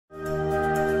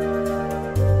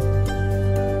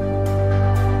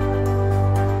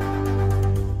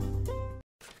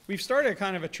we've started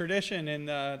kind of a tradition, and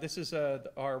this is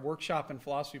our workshop in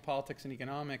philosophy, politics, and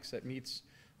economics that meets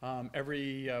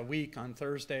every week on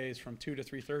Thursdays from 2 to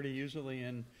 3:30, usually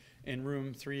in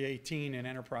room 318 in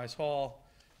Enterprise Hall.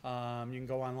 You can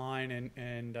go online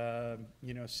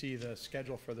and see the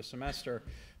schedule for the semester.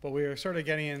 But we are sort of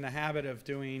getting in the habit of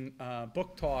doing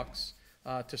book talks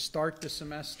to start the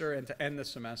semester and to end the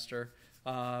semester.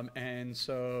 And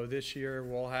so this year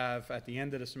we'll have, at the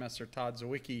end of the semester, Todd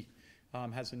Zawicki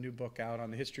has a new book out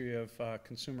on the history of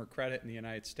consumer credit in the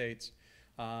United States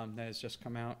that has just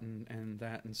come out,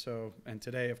 and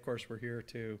today, of course, we're here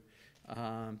to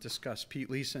discuss Pete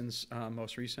Leeson's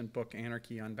most recent book,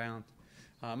 Anarchy Unbound.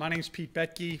 My name's Pete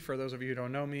Betke. For those of you who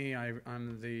don't know me, I'm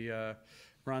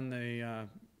run the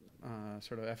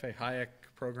sort of F.A. Hayek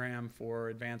program for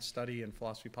advanced study in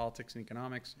philosophy, politics, and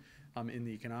economics in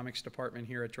the economics department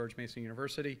here at George Mason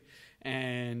University.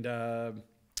 And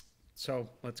so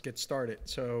let's get started.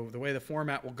 So the way the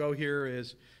format will go here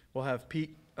is we'll have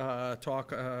Pete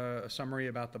talk a summary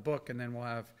about the book, and then we'll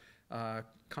have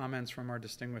comments from our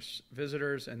distinguished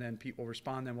visitors, and then Pete will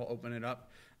respond, then we'll open it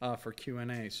up for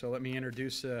Q&A. So let me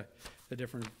introduce the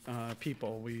different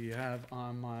people. We have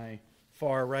on my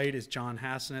far right is John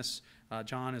Hassness.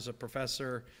 John is a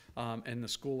professor in the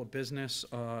School of Business,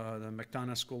 the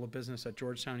McDonough School of Business at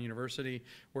Georgetown University,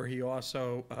 where he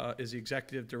also is the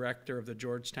executive director of the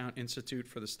Georgetown Institute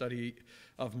for the Study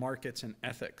of Markets and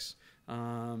Ethics.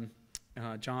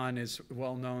 John is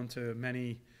well known to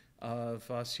many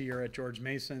of us here at George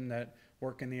Mason that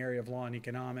work in the area of law and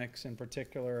economics, in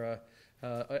particular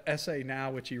an essay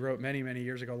now which he wrote many, many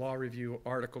years ago, Law Review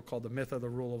article called The Myth of the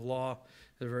Rule of Law,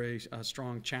 a very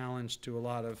strong challenge to a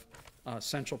lot of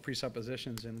central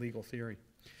presuppositions in legal theory.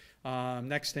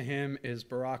 Next to him is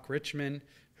Barak Richman,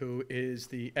 who is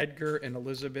the Edgar and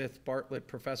Elizabeth Bartlett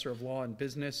Professor of Law and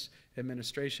Business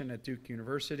Administration at Duke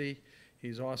University.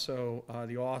 He's also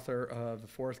the author of the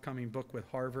forthcoming book with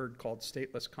Harvard called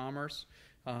Stateless Commerce.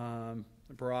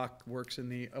 Barak works in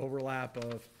the overlap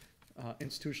of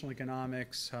institutional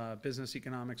economics, business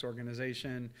economics,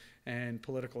 organization, and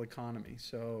political economy.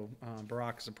 So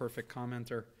Barak is a perfect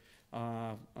commenter,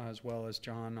 as well as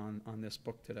John on this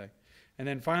book today. And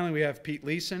then finally we have Pete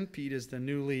Leeson. Pete is the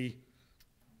newly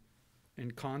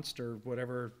enconced, or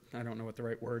whatever, I don't know what the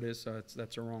right word is, so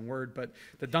that's a wrong word, but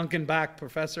the Duncan Back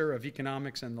Professor of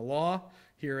Economics and the Law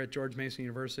here at George Mason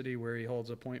University, where he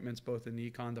holds appointments both in the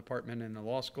econ department and the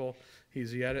law school.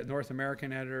 He's the North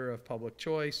American editor of Public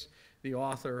Choice, the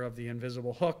author of The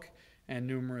Invisible Hook, and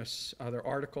numerous other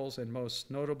articles, and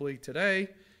most notably today,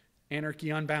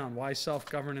 Anarchy Unbound, Why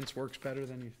Self-Governance Works Better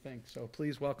Than You Think. So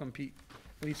please welcome Pete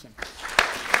Leeson.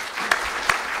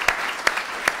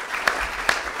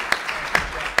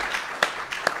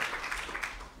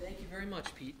 Very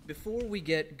much, Pete. Before we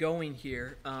get going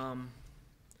here,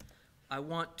 I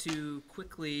want to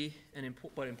quickly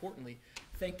but importantly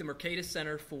thank the Mercatus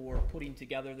Center for putting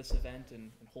together this event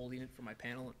and holding it for my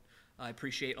panel. I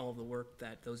appreciate all of the work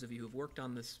that those of you who have worked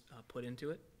on this put into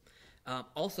it.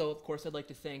 Also, of course, I'd like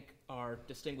to thank our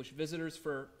distinguished visitors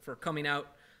for coming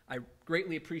out. I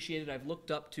greatly appreciate it. I've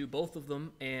looked up to both of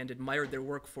them and admired their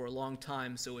work for a long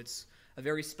time, so it's a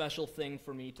very special thing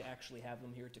for me to actually have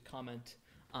them here to comment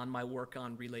on my work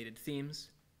on related themes.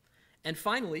 And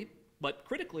finally, but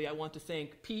critically, I want to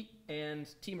thank Pete and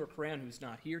Timur Karan, who's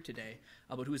not here today,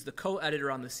 but who's the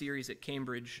co-editor on the series at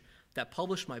Cambridge that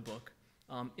published my book.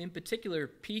 In particular,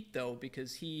 Pete, though,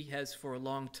 because he has for a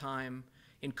long time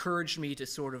encouraged me to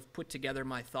sort of put together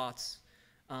my thoughts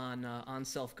on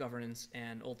self-governance,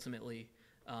 and ultimately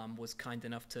was kind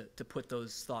enough to put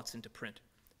those thoughts into print.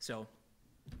 So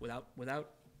without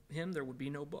him, there would be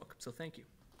no book. So thank you.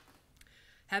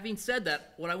 Having said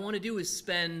that, what I want to do is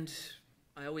spend,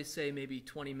 I always say maybe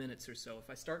 20 minutes or so.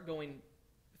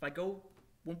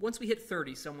 Once we hit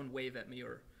 30, someone wave at me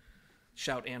or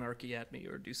shout anarchy at me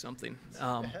or do something.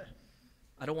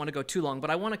 I don't want to go too long, but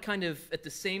I want to kind of, at the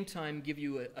same time, give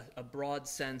you a broad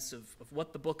sense of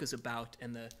what the book is about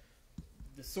and the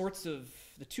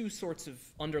two sorts of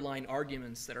underlying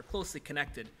arguments that are closely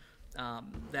connected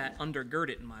that undergird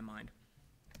it in my mind.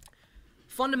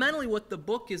 Fundamentally, what the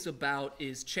book is about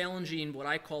is challenging what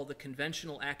I call the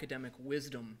conventional academic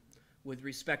wisdom with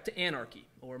respect to anarchy,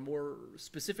 or more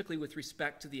specifically with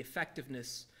respect to the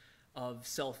effectiveness of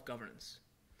self-governance.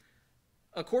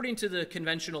 According to the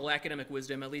conventional academic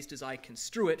wisdom, at least as I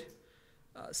construe it,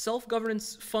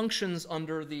 self-governance functions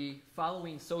under the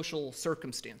following social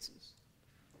circumstances.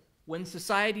 When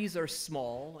societies are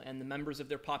small and the members of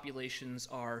their populations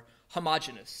are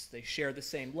homogeneous, they share the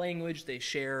same language, they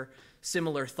share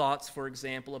similar thoughts, for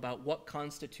example, about what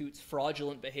constitutes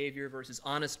fraudulent behavior versus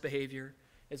honest behavior,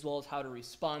 as well as how to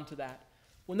respond to that.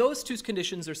 When those two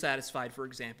conditions are satisfied, for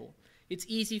example, it's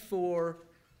easy for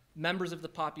members of the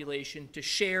population to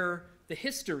share the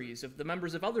histories of the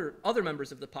members of other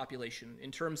members of the population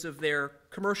in terms of their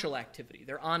commercial activity,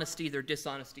 their honesty, their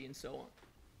dishonesty, and so on.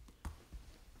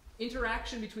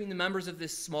 Interaction between the members of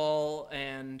this small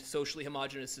and socially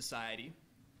homogeneous society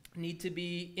need to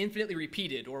be infinitely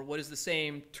repeated, or what is the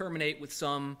same, terminate with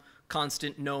some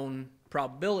constant known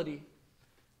probability.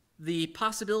 The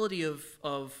possibility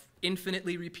of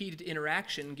infinitely repeated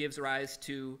interaction gives rise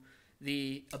to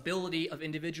the ability of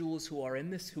individuals who are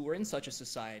in such a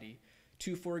society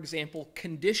to, for example,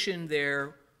 condition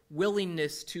their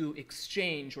willingness to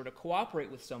exchange or to cooperate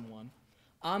with someone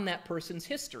on that person's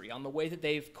history, on the way that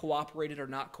they've cooperated or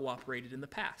not cooperated in the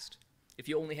past. If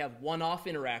you only have one-off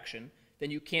interaction, then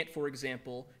you can't, for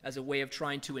example, as a way of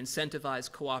trying to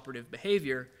incentivize cooperative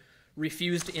behavior,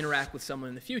 refuse to interact with someone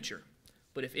in the future.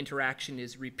 But if interaction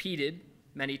is repeated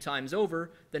many times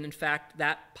over, then in fact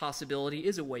that possibility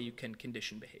is a way you can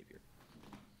condition behavior.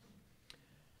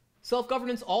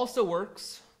 Self-governance also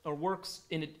works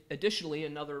in additionally,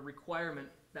 another requirement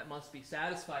that must be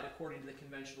satisfied according to the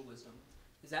conventional wisdom,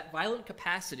 is that violent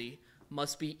capacity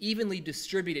must be evenly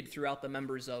distributed throughout the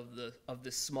members of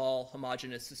this small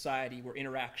homogeneous society where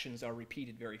interactions are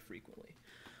repeated very frequently.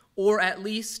 Or at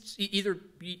least either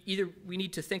we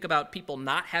need to think about people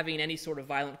not having any sort of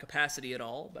violent capacity at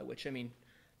all, by which I mean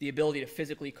the ability to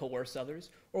physically coerce others,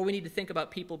 or we need to think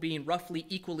about people being roughly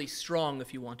equally strong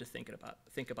if you want to think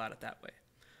about it that way.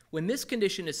 When this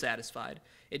condition is satisfied,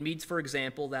 it means, for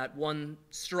example, that one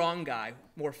strong guy,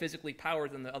 more physically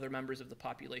powered than the other members of the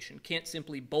population, can't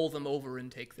simply bowl them over and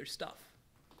take their stuff.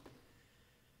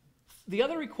 The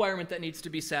other requirement that needs to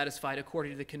be satisfied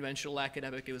according to the conventional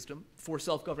academic wisdom for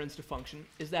self-governance to function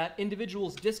is that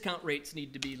individuals' discount rates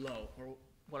need to be low, or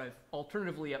what I've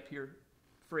alternatively up here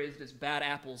phrased as bad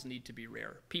apples need to be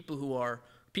rare. People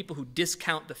who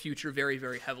discount the future very,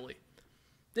 very heavily.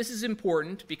 This is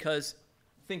important because,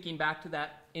 thinking back to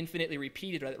that infinitely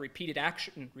repeated, or that repeated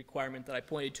action requirement that I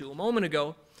pointed to a moment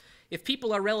ago, if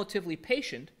people are relatively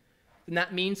patient, then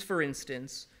that means, for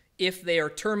instance, if they are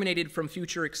terminated from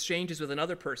future exchanges with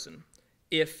another person,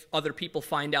 if other people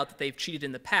find out that they've cheated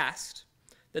in the past,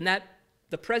 then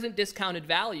the present discounted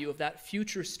value of that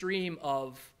future stream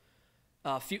of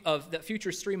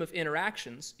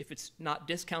interactions, if it's not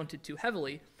discounted too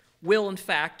heavily, will in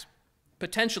fact,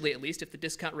 potentially at least, if the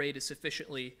discount rate is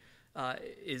sufficiently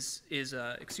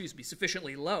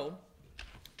sufficiently low,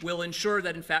 will ensure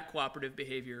that in fact cooperative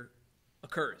behavior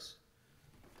occurs.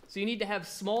 So you need to have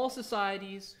small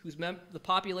societies the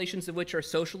populations of which are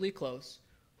socially close,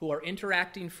 who are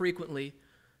interacting frequently,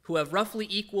 who have roughly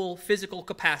equal physical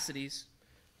capacities,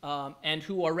 and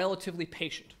who are relatively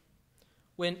patient.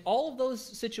 When all of those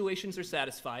situations are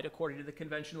satisfied, according to the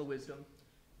conventional wisdom,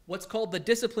 what's called the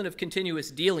discipline of continuous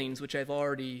dealings, which I've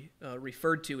already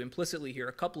referred to implicitly here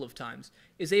a couple of times,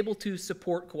 is able to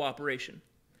support cooperation.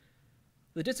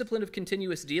 The discipline of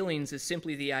continuous dealings is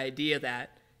simply the idea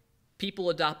that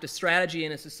people adopt a strategy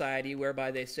in a society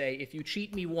whereby they say, if you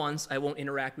cheat me once, I won't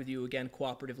interact with you again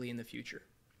cooperatively in the future.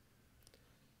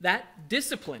 That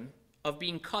discipline of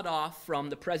being cut off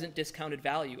from the present discounted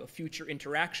value of future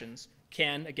interactions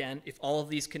can, again, if all of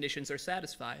these conditions are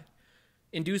satisfied,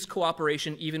 induce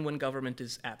cooperation even when government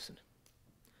is absent.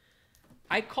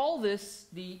 I call this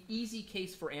the easy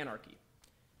case for anarchy.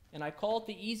 And I call it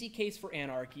the easy case for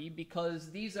anarchy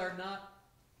because these are not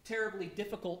terribly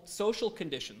difficult social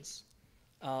conditions.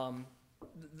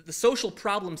 The social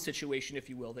problem situation, if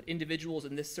you will, that individuals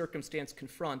in this circumstance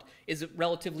confront is a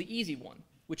relatively easy one,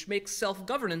 which makes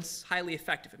self-governance highly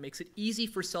effective. It makes it easy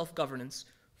for self-governance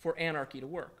for anarchy to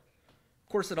work.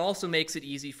 Of course, it also makes it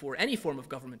easy for any form of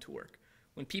government to work.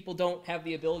 When people don't have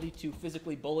the ability to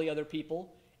physically bully other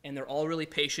people, and they're all really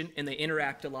patient, and they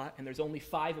interact a lot, and there's only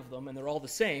 5 of them, and they're all the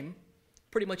same,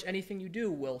 pretty much anything you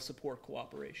do will support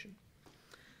cooperation.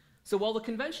 So while the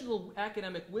conventional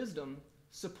academic wisdom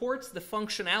supports the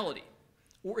functionality,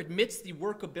 or admits the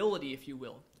workability, if you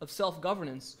will, of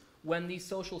self-governance when these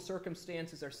social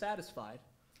circumstances are satisfied,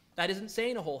 that isn't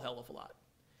saying a whole hell of a lot.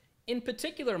 In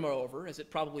particular, moreover, as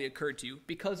it probably occurred to you,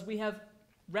 because we have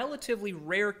relatively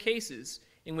rare cases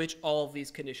in which all of these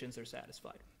conditions are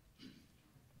satisfied.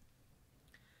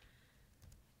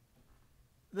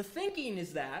 The thinking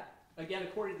is that, again,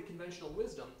 according to the conventional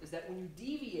wisdom, is that when you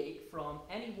deviate from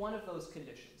any one of those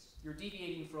conditions, you're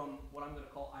deviating from what I'm going to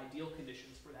call ideal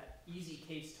conditions for that easy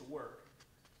case to work,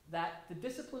 that the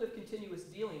discipline of continuous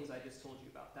dealings I just told you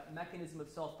about, that mechanism of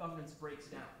self-governance breaks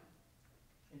down.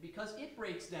 And because it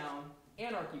breaks down,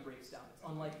 anarchy breaks down. It's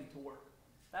unlikely to work.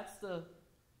 That's the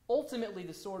ultimately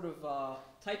the sort of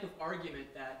type of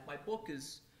argument that my book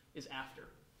is after.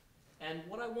 And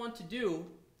what I want to do,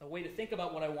 a way to think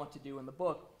about what I want to do in the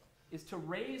book, is to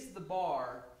raise the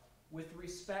bar with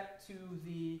respect to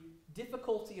the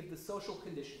difficulty of the social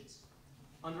conditions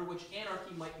under which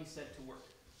anarchy might be said to work.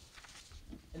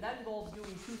 And that involves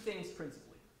doing two things principally.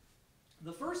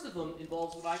 The first of them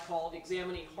involves what I call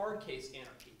examining hard case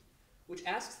anarchy, which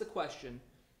asks the question,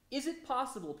 is it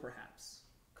possible perhaps,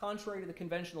 contrary to the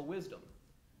conventional wisdom,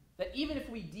 that even if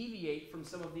we deviate from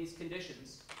some of these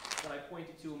conditions that I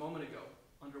pointed to a moment ago,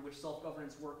 under which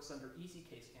self-governance works under easy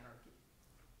case anarchy,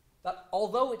 that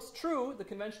although it's true, the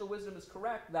conventional wisdom is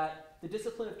correct, that the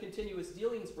discipline of continuous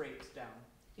dealings breaks down,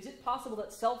 is it possible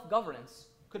that self-governance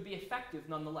could be effective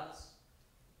nonetheless?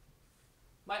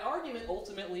 My argument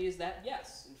ultimately is that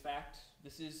yes, in fact,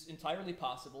 this is entirely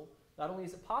possible. Not only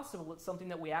is it possible, it's something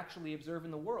that we actually observe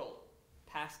in the world,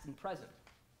 past and present.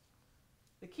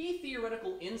 The key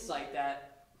theoretical insight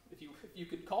that, if you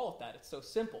could call it that, it's so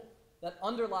simple, that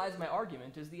underlies my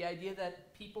argument is the idea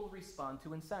that people respond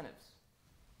to incentives.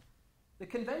 The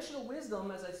conventional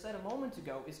wisdom, as I said a moment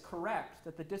ago, is correct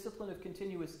that the discipline of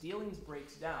continuous dealings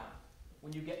breaks down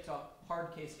when you get to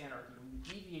hard case anarchy, when you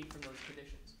deviate from those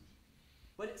conditions.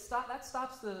 But that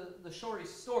stops the story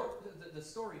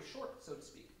short, so to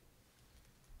speak.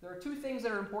 There are two things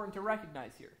that are important to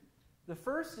recognize here. The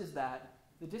first is that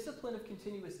the discipline of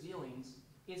continuous dealings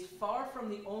is far from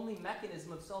the only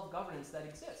mechanism of self-governance that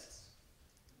exists.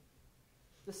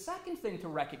 The second thing to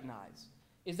recognize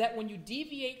is that when you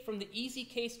deviate from the easy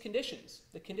case conditions,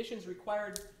 the conditions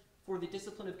required for the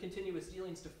discipline of continuous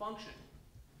dealings to function,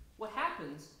 what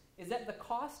happens is that the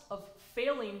cost of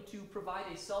failing to provide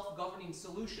a self-governing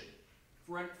solution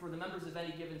for the members of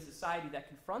any given society that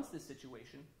confronts this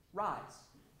situation rise,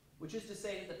 which is to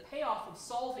say that the payoff of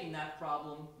solving that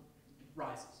problem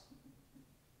rises,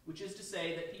 which is to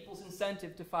say that people's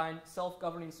incentive to find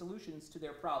self-governing solutions to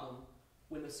their problem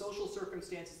when the social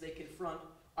circumstances they confront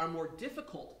are more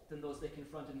difficult than those they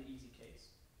confront in the easy case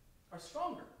are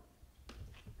stronger.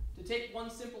 To take one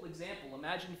simple example,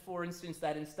 imagine, for instance,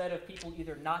 that instead of people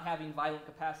either not having violent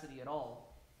capacity at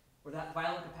all, or that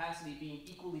violent capacity being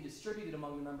equally distributed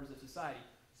among the members of society,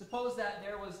 suppose that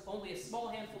there was only a small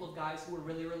handful of guys who were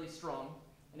really, really strong,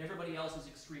 and everybody else was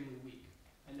extremely weak,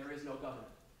 and there is no government.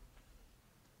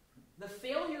 The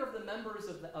failure of the members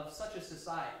of such a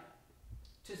society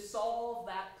to solve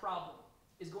that problem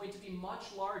is going to be much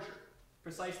larger,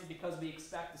 precisely because we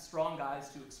expect the strong guys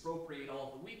to expropriate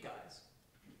all of the weak guys,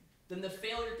 than the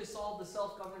failure to solve the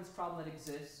self-governance problem that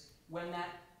exists when that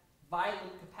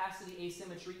violent capacity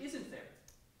asymmetry isn't there,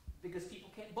 because people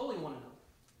can't bully one another.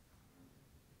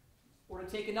 Or to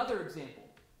take another example,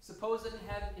 suppose that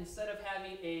instead of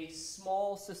having a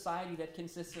small society that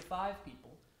consists of 5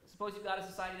 people, suppose you've got a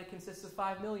society that consists of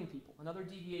 5 million people, another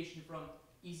deviation from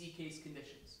easy case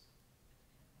conditions.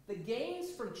 The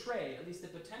gains from trade, at least the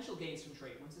potential gains from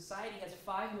trade, when society has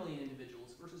 5 million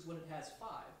individuals versus when it has 5,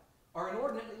 are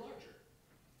inordinately larger,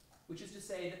 which is to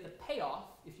say that the payoff,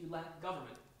 if you lack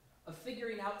government, of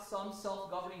figuring out some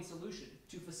self-governing solution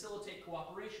to facilitate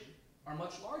cooperation are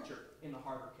much larger in the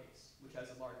harder case, which has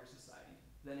a larger society,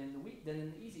 than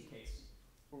in the easy case,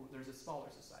 where there's a smaller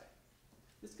society.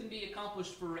 This can be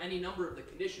accomplished for any number of the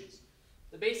conditions.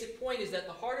 The basic point is that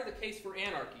the harder the case for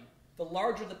anarchy, the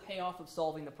larger the payoff of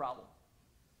solving the problem,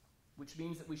 which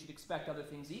means that we should expect other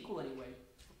things equal anyway,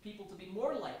 for people to be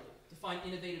more likely to find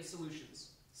innovative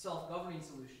solutions, self-governing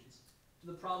solutions, to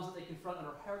the problems that they confront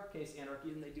under hard case anarchy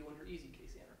than they do under easy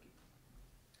case anarchy.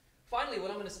 Finally, what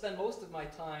I'm going to spend most of my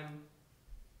time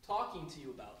talking to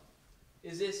you about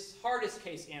is this hardest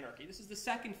case anarchy. This is the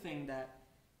second thing that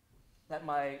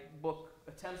my book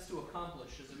attempts to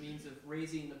accomplish as a means of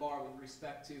raising the bar with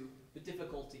respect to the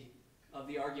difficulty of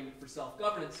the argument for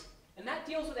self-governance. And that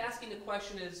deals with asking the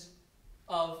question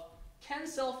of can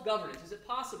self-governance, is it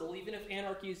possible, even if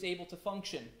anarchy is able to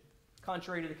function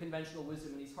contrary to the conventional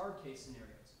wisdom in these hard case scenarios,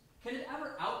 can it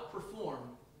ever outperform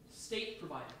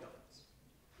state-provided governance?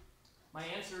 My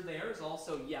answer there is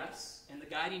also yes, and the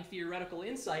guiding theoretical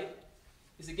insight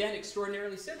is again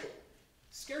extraordinarily simple.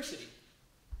 Scarcity.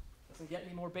 Doesn't get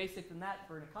any more basic than that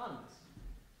for an economist.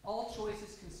 All choice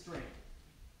is constrained.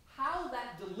 How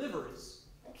that delivers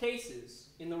cases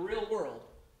in the real world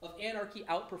of anarchy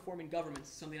outperforming governments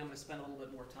is something I'm going to spend a little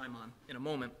bit more time on in a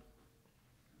moment.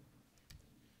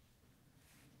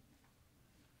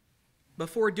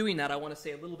 Before doing that, I want to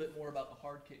say a little bit more about the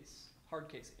hard case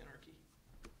anarchy.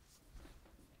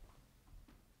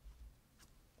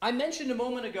 I mentioned a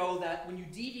moment ago that when you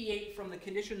deviate from the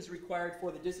conditions required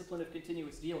for the discipline of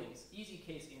continuous dealings, easy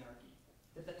case anarchy,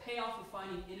 that the payoff of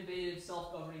finding innovative,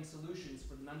 self-governing solutions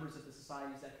for the members of the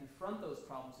societies that confront those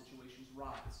problem situations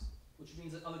rise, which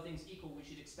means that other things equal, we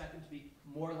should expect them to be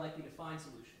more likely to find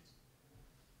solutions.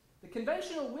 The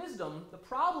conventional wisdom, the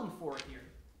problem for it here,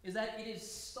 is that it is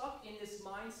stuck in this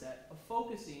mindset of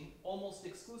focusing almost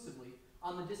exclusively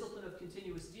on the discipline of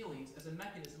continuous dealings as a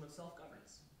mechanism of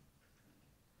self-governance.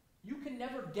 You can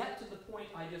never get to the point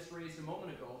I just raised a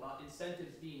moment ago about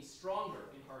incentives being stronger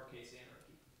in hard case anarchy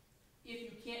if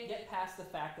you can't get past the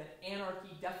fact that anarchy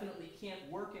definitely can't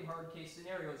work in hard case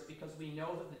scenarios because we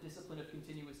know that the discipline of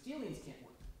continuous dealings can't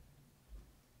work.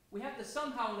 We have to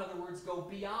somehow, in other words, go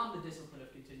beyond the discipline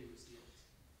of continuous dealings.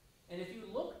 And if you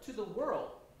look to the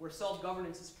world where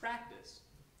self-governance is practiced,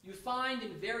 you find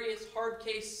in various hard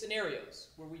case scenarios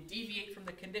where we deviate from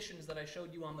the conditions that I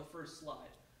showed you on the first slide,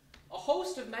 a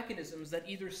host of mechanisms that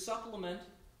either supplement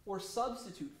or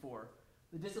substitute for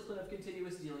the discipline of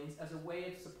continuous dealings as a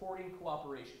way of supporting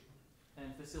cooperation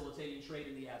and facilitating trade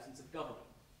in the absence of government.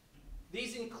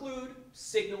 These include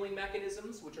signaling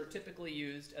mechanisms, which are typically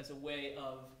used as a way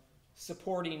of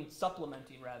supplementing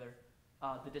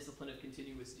the discipline of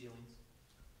continuous dealings.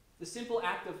 The simple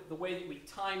act of the way that we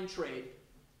time trade.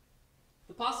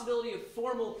 The possibility of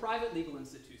formal private legal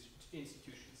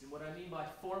institutions. And what I mean by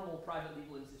formal private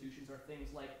legal institutions are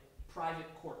things like private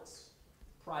courts,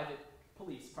 private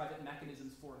police, private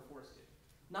mechanisms for enforcement.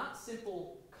 Not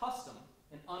simple custom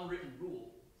and unwritten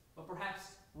rule, but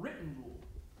perhaps written rule,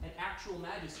 an actual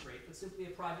magistrate, but simply a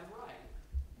private right.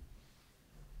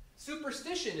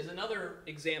 Superstition is another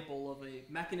example of a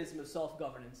mechanism of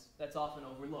self-governance that's often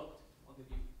overlooked. I'll give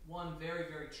you one very,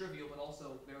 very trivial, but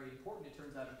also very important, it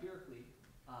turns out empirically,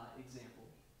 example.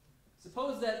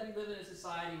 Suppose that we live in a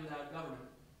society without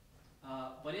government,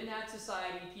 but in that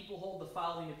society, people hold the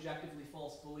following objectively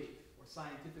false belief, or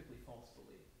scientifically false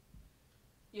belief.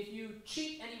 If you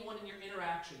cheat anyone in your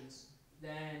interactions,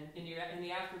 then in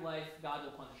the afterlife, God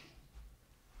will punish you.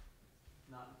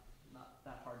 Not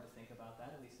that hard to think about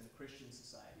that, at least in a Christian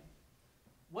society.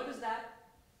 What does that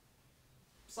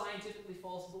scientifically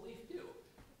false belief do?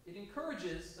 It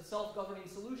encourages a self-governing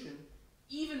solution,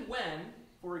 even when,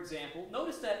 for example,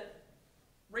 notice that,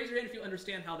 raise your hand if you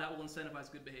understand how that will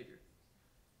incentivize good behavior.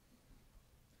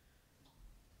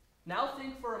 Now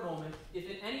think for a moment if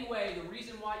in any way the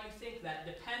reason why you think that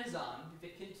depends on,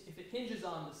 if it hinges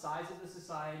on the size of the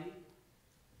society,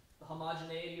 the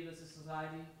homogeneity of the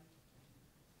society,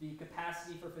 the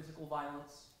capacity for physical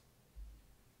violence,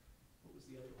 what was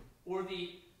the other one? Or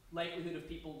the likelihood of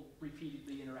people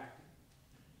repeatedly interacting.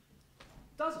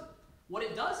 It doesn't. What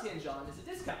it does hinge on is a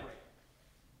discount rate.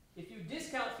 If you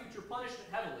discount future punishment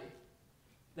heavily,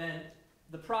 then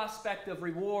the prospect of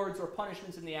rewards or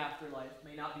punishments in the afterlife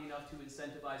may not be enough to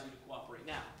incentivize you to cooperate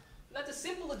now. That's a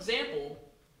simple example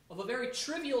of a very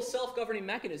trivial self-governing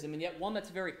mechanism, and yet one that's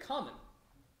very common,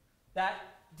 that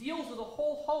deals with a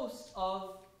whole host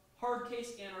of hard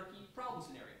case anarchy problem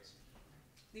scenarios.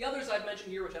 The others I've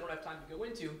mentioned here, which I don't have time to go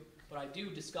into, but I do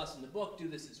discuss in the book, do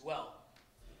this as well.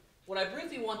 What I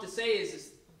briefly want to say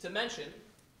is to mention,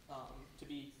 to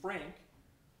be frank,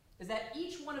 is that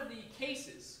each one of the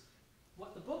cases,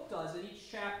 what the book does in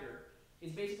each chapter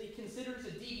is basically considers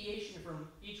a deviation from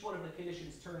each one of the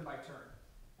conditions turn by turn,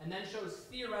 and then shows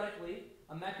theoretically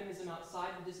a mechanism outside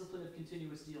the discipline of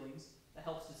continuous dealings that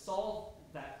helps to solve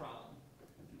that problem,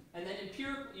 and then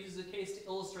empirically uses a case to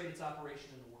illustrate its operation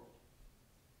in the world.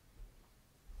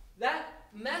 That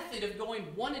method of going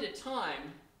one at a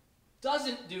time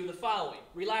doesn't do the following: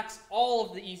 relax all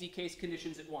of the easy case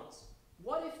conditions at once.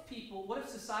 What if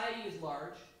society is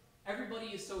large, everybody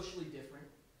is socially different,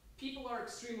 people are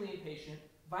extremely impatient,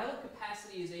 violent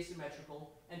capacity is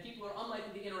asymmetrical, and people are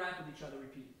unlikely to interact with each other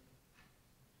repeatedly?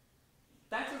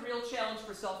 That's a real challenge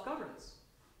for self-governance.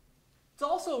 It's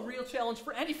also a real challenge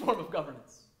for any form of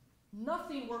governance.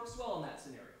 Nothing works well in that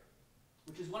scenario,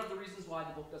 which is one of the reasons why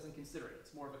the book doesn't consider it.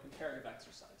 It's more of a comparative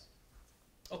exercise.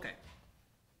 Okay.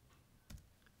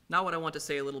 Now what I want to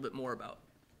say a little bit more about.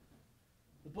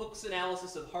 The book's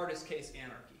analysis of hardest case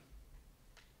anarchy.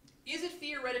 Is it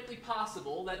theoretically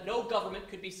possible that no government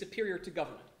could be superior to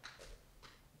government?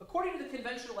 According to the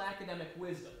conventional academic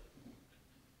wisdom,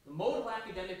 the modal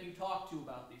academic you talk to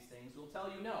about these things will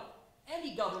tell you no.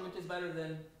 Any government is better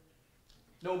than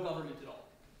no government at all.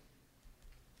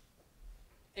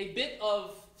 A bit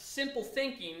of simple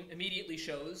thinking immediately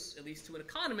shows, at least to an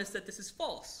economist, that this is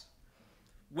false.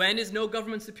 When is no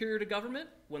government superior to government?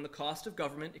 When the cost of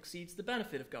government exceeds the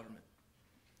benefit of government.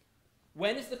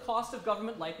 When is the cost of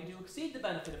government likely to exceed the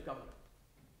benefit of government?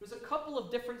 There's a couple of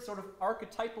different sort of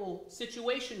archetypal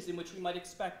situations in which we might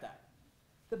expect that.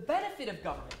 The benefit of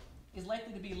government is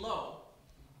likely to be low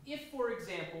If, for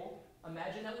example,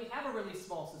 imagine that we have a really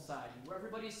small society where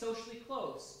everybody's socially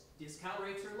close, discount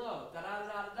rates are low,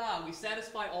 da-da-da-da-da, we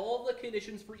satisfy all the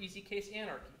conditions for easy case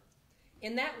anarchy.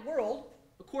 In that world,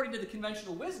 according to the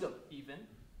conventional wisdom even,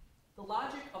 the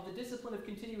logic of the discipline of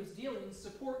continuous dealing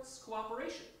supports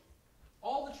cooperation.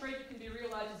 All the trade that can be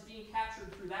realized is being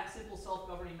captured through that simple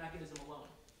self-governing mechanism alone.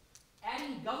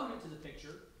 Adding government to the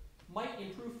picture might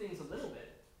improve things a little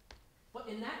bit, but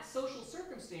in that social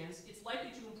circumstance, it's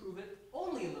likely to improve it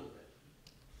only a little bit.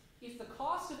 If the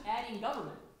cost of adding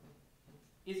government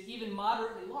is even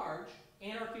moderately large,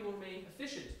 anarchy will remain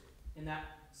efficient in that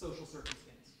social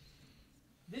circumstance.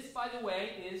 This, by the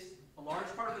way, is a large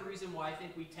part of the reason why I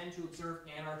think we tend to observe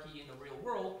anarchy in the real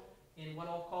world in what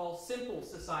I'll call simple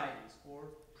societies, or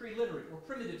pre-literate, or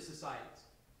primitive societies.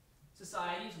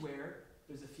 Societies where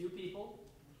there's a few people,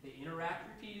 they interact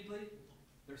repeatedly,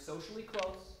 they're socially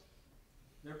close,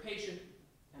 they're patient,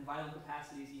 and violent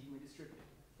capacity is evenly distributed.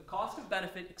 The cost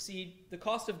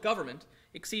of government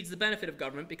exceeds the benefit of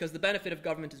government because the benefit of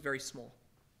government is very small.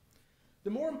 The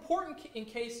more important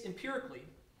case empirically,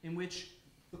 in which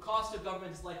the cost of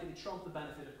government is likely to trump the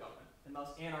benefit of government, and thus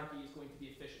anarchy is going to be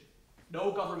efficient.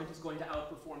 No government is going to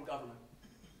outperform government,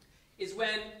 is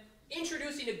when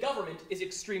introducing a government is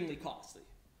extremely costly.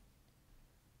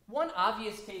 One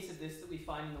obvious case of this that we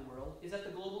find in the world is at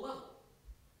the global level.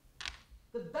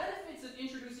 The benefits of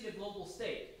introducing a global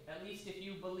state, at least if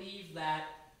you believe that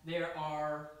there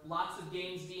are lots of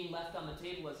gains being left on the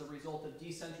table as a result of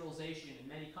decentralization in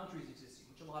many countries existing,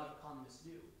 which a lot of economists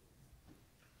do.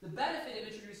 The benefit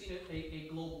of introducing a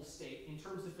global state in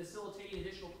terms of facilitating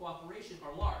additional cooperation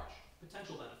are large,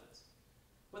 potential benefits.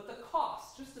 But the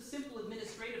costs, just the simple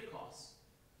administrative costs,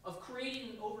 of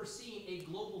creating and overseeing a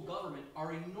global government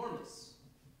are enormous.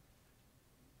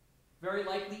 Very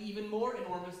likely even more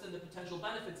enormous than the potential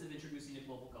benefits of introducing a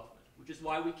global government, which is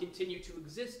why we continue to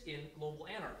exist in global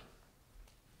anarchy.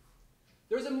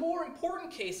 There's a more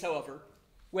important case, however,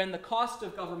 when the cost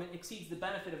of government exceeds the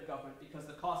benefit of government because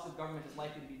the cost of government is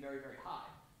likely to be very, very high.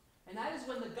 And that is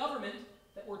when the government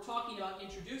that we're talking about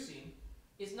introducing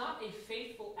is not a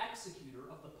faithful executor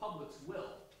of the public's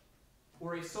will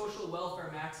or a social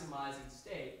welfare maximizing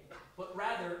state, but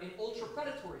rather an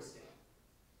ultra-predatory state.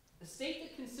 A state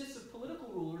that consists of political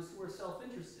rulers who are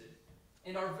self-interested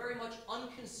and are very much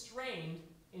unconstrained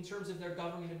in terms of their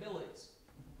governing abilities.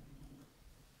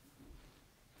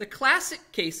 The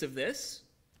classic case of this,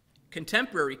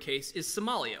 contemporary case, is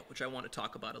Somalia, which I want to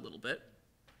talk about a little bit.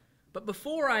 But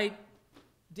before I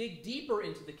dig deeper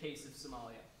into the case of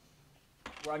Somalia,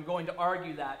 where I'm going to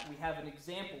argue that we have an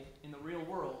example in the real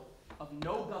world of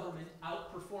no government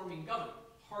outperforming government,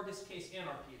 hardest case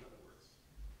anarchy, in other words,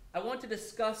 I want to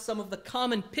discuss some of the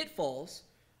common pitfalls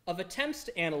of attempts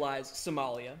to analyze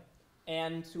Somalia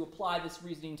and to apply this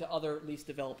reasoning to other least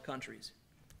developed countries.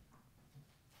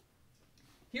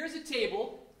 Here's a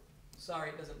table. Sorry,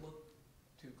 it doesn't look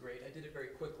too great. I did it very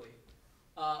quickly.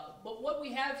 But what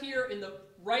we have here in the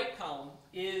right column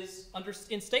is,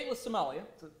 in stateless Somalia,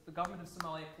 so the government of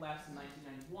Somalia collapsed in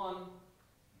 1991.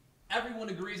 Everyone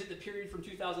agrees that the period from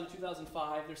 2000 to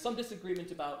 2005, there's some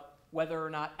disagreement about whether or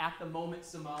not at the moment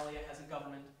Somalia has a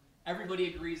government. Everybody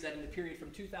agrees that in the period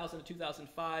from 2000 to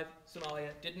 2005, Somalia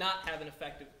did not have an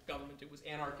effective government. It was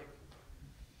anarchic.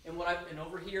 And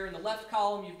over here in the left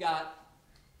column, you've got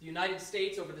the United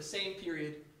States over the same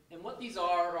period. And what these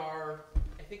are,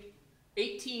 I think,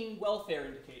 18 welfare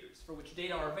indicators for which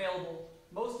data are available,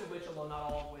 most of which, although not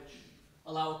all of which,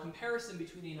 allow a comparison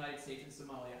between the United States and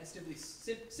Somalia. I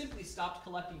simply stopped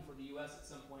collecting for the US at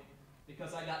some point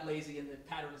because I got lazy and the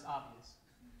pattern is obvious.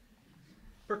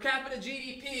 Per capita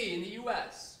GDP in the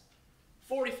US,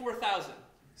 $44,000.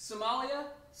 Somalia,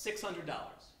 $600.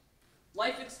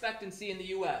 Life expectancy in the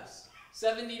US,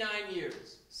 79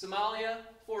 years. Somalia,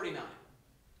 49.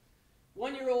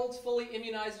 1-year-olds fully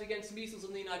immunized against measles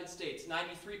in the United States,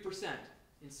 93%.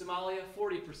 In Somalia,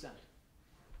 40%.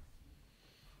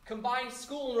 Combined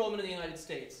school enrollment in the United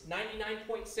States,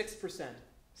 99.6%.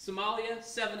 Somalia,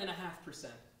 7.5%.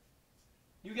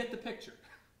 You get the picture,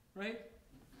 right?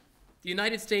 The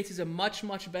United States is a much,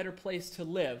 much better place to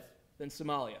live than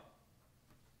Somalia.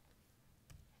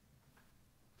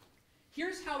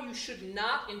 Here's how you should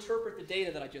not interpret the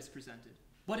data that I just presented,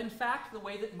 but in fact the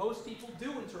way that most people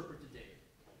do interpret the data.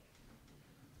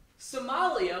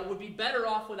 Somalia would be better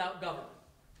off without government.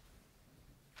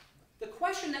 The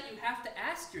question that you have to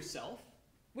ask yourself,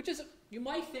 which is, you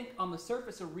might think on the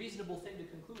surface, a reasonable thing to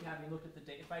conclude having looked at the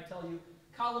data. If I tell you,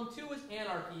 column 2 is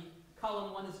anarchy,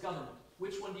 column 1 is government,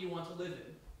 which one do you want to live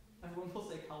in? Everyone will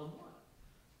say column 1.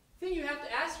 thing you have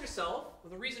to ask yourself, or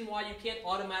the reason why you can't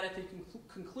automatically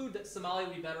conclude that Somalia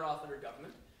would be better off under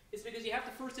government, is because you have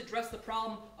to first address the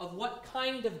problem of what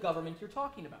kind of government you're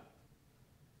talking about.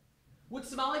 Would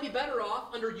Somalia be better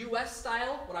off under US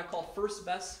style, what I call first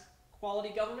best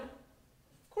quality government?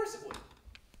 Of course it would.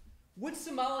 Would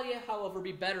Somalia, however,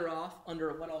 be better off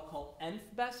under what I'll call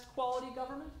nth best quality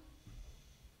government?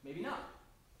 Maybe not.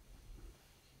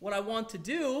 What I want to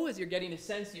do, as you're getting a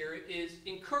sense here, is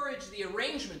encourage the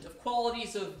arrangement of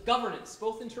qualities of governance,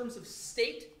 both in terms of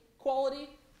state quality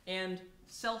and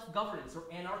self-governance or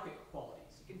anarchic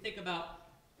qualities. You can think about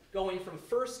going from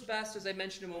first best, as I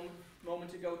mentioned a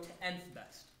moment ago, to nth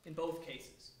best in both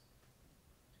cases.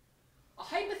 A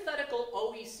hypothetical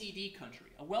OECD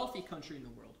country, a wealthy country in the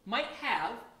world, might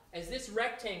have, as this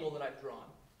rectangle that I've drawn,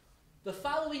 the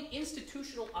following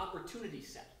institutional opportunity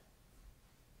set.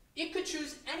 It could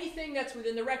choose anything that's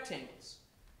within the rectangles.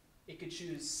 It could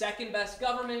choose second best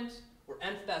government, or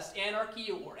nth best anarchy,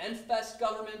 or nth best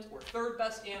government, or third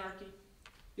best anarchy.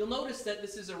 You'll notice that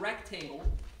this is a rectangle.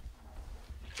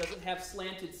 It doesn't have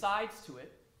slanted sides to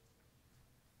it.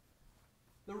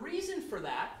 The reason for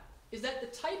that is that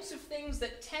the types of things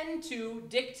that tend to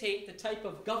dictate the type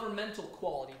of governmental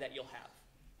quality that you'll have,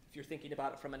 if you're thinking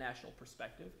about it from a national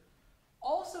perspective,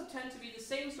 also tend to be the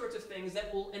same sorts of things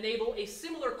that will enable a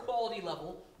similar quality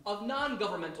level of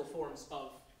non-governmental forms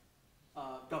of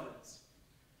governance.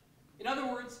 In other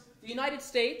words, the United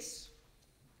States,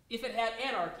 if it had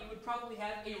anarchy, would probably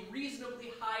have a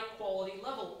reasonably high quality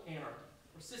level anarchy,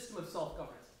 or system of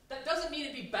self-governance. That doesn't mean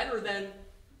it'd be better than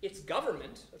its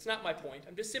government. That's not my point.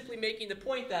 I'm just simply making the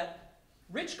point that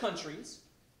rich countries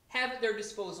have at their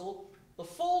disposal the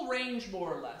full range,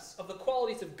 more or less, of the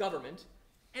qualities of government,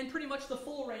 and pretty much the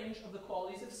full range of the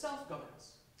qualities of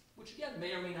self-governance, which again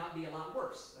may or may not be a lot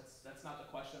worse. That's not the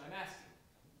question I'm asking.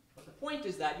 But the point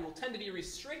is that you will tend to be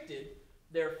restricted,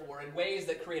 therefore, in ways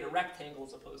that create a rectangle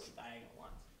as opposed to diagonal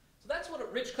lines. So that's what a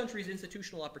rich country's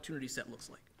institutional opportunity set looks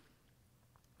like.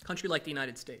 A country like the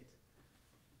United States.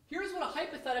 Here's what a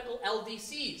hypothetical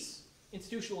LDC's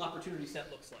institutional opportunity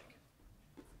set looks like.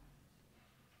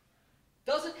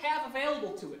 Doesn't have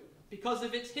available to it, because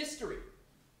of its history,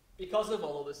 because of,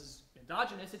 although this is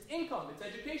endogenous, its income, its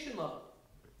education level,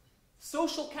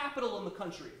 social capital in the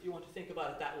country, if you want to think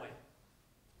about it that way,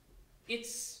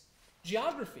 its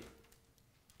geography,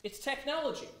 its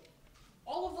technology.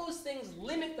 All of those things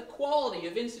limit the quality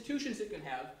of institutions it can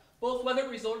have, both whether it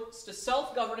resorts to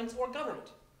self-governance or government.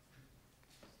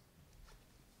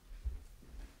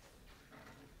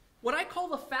 What I call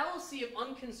the fallacy of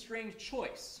unconstrained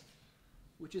choice,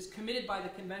 which is committed by the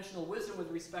conventional wisdom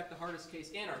with respect to hardest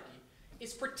case anarchy,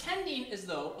 is pretending as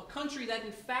though a country that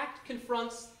in fact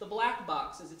confronts the black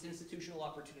box as its institutional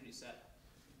opportunity set,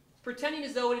 pretending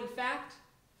as though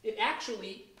it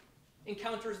actually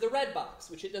encounters the red box,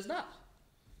 which it does not.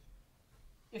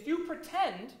 If you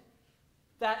pretend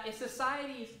that a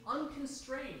society is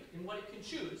unconstrained in what it can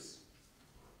choose,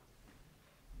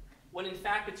 when in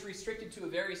fact it's restricted to a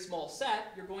very small set,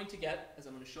 you're going to get, as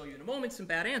I'm going to show you in a moment, some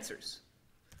bad answers.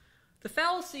 The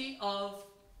fallacy of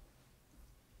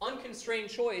unconstrained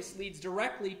choice leads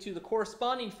directly to the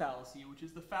corresponding fallacy, which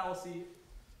is the fallacy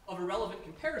of irrelevant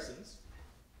comparisons.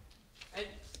 And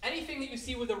anything that you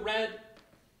see with a red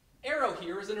arrow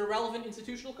here is an irrelevant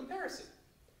institutional comparison.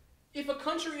 If a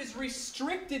country is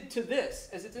restricted to this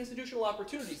as its institutional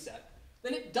opportunity set,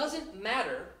 then it doesn't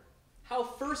matter how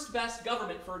first best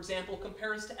government, for example,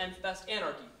 compares to nth best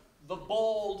anarchy, the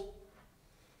bold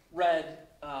red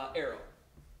arrow.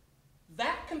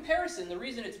 That comparison, the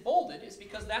reason it's bolded, is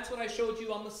because that's what I showed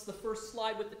you on the first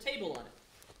slide with the table on it.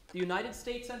 The United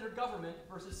States under government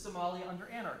versus Somalia under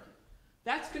anarchy.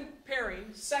 That's comparing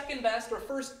second best or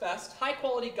first best high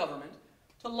quality government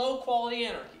to low quality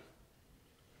anarchy.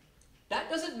 That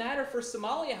doesn't matter for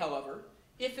Somalia, however,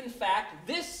 if in fact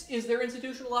this is their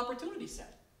institutional opportunity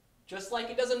set. Just like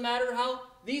it doesn't matter how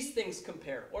these things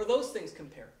compare or those things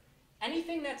compare.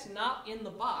 Anything that's not in the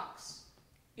box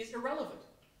is irrelevant.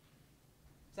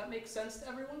 Does that make sense to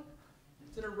everyone?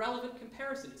 It's an irrelevant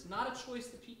comparison. It's not a choice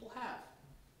that people have.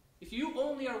 If you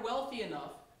only are wealthy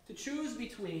enough to choose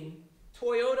between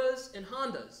Toyotas and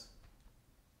Hondas,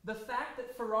 the fact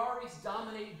that Ferraris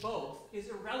dominate both is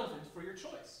irrelevant for your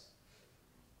choice.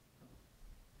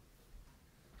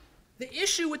 The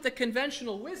issue with the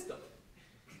conventional wisdom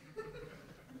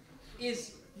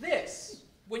is this.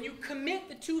 When you commit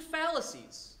the two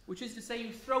fallacies, which is to say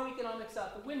you throw economics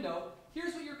out the window,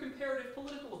 here's what your comparative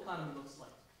political economy looks like.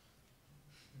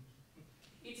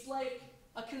 It's like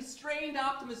a constrained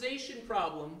optimization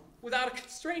problem without a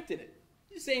constraint in it.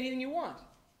 You say anything you want.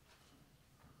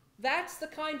 That's the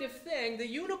kind of thing. The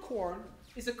unicorn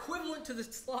is equivalent to the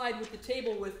slide with the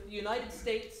table with the United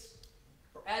States,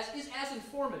 is as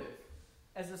informative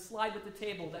as the slide with the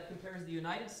table that compares the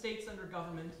United States under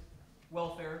government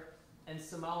welfare and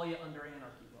Somalia under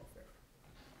anarchy welfare.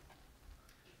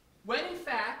 When in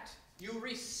fact you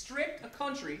restrict a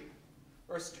country,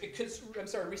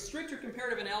 restrict your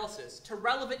comparative analysis to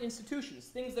relevant institutions,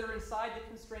 things that are inside the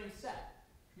constrained set,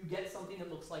 you get something that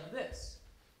looks like this.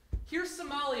 Here's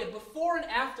Somalia before and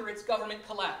after its government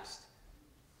collapsed.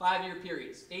 5-year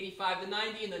periods, 85 to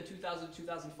 90, and then 2000 to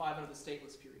 2005 under the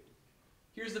stateless period.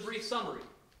 Here's the brief summary.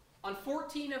 On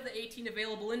 14 of the 18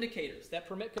 available indicators that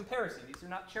permit comparison, these are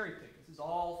not cherry-picked, this is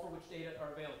all for which data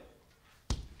are available.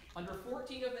 Under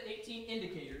 14 of the 18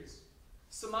 indicators,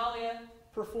 Somalia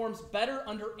performs better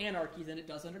under anarchy than it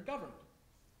does under government.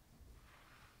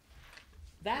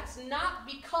 That's not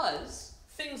because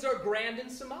things are grand in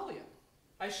Somalia.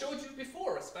 I showed you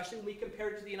before, especially when we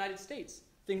compared it to the United States.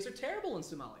 Things are terrible in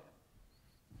Somalia.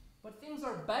 But things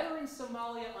are better in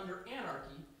Somalia under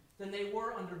anarchy than they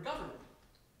were under government.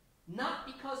 Not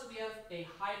because we have a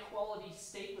high-quality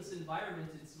stateless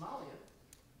environment in Somalia,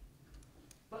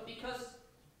 but because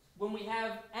when we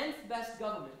have nth best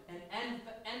government and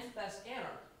nth best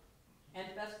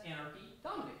anarchy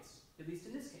dominates, at least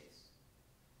in this case.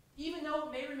 Even though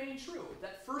it may remain true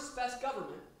that first best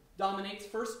government dominates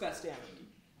first best anarchy,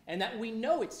 and that we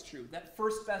know it's true that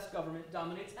first best government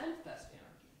dominates nth best anarchy.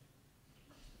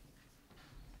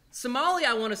 Somalia,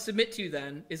 I want to submit to you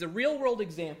then, is a real-world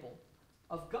example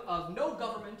of no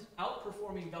government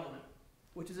outperforming government,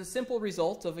 which is a simple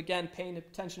result of, again, paying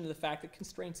attention to the fact that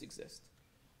constraints exist.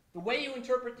 The way you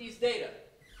interpret these data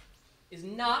is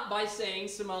not by saying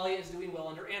Somalia is doing well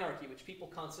under anarchy, which people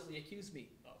constantly accuse me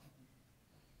of.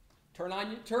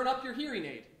 Turn up your hearing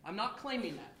aid. I'm not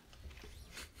claiming that.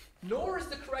 Nor is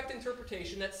the correct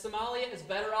interpretation that Somalia is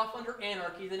better off under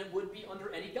anarchy than it would be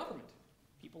under any government.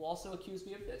 People also accuse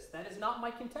me of this. That is not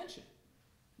my contention.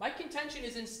 My contention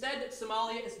is instead that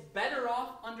Somalia is better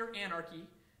off under anarchy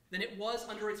than it was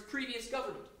under its previous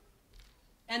government.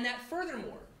 And that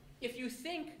furthermore, if you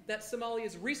think that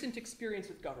Somalia's recent experience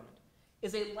with government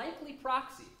is a likely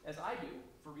proxy, as I do,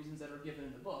 for reasons that are given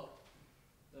in the book,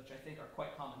 which I think are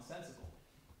quite commonsensical,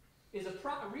 is a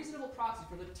reasonable proxy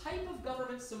for the type of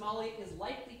government Somalia is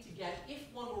likely to get if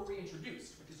one were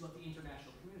reintroduced, which is what the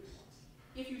international community wants.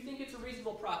 If you think it's a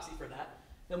reasonable proxy for that,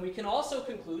 then we can also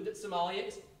conclude that Somalia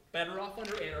is better off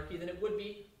under anarchy than it would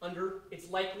be under its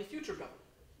likely future government.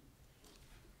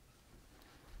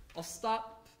 I'll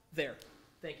stop there.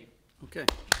 Thank you. Okay.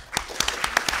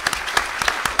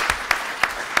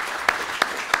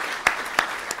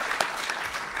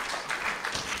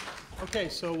 Okay,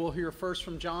 so we'll hear first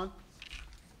from John.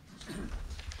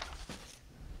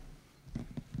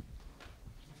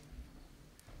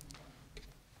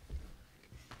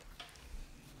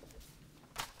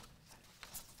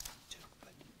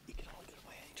 You can only go to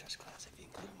my interest class if you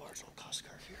include a marginal cost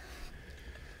curve here.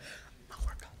 I'll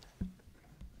work on that.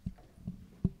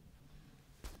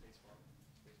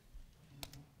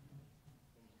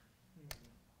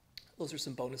 Those are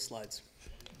some bonus slides.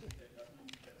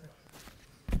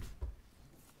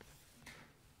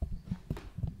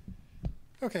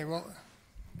 Okay, well,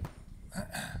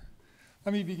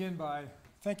 let me begin by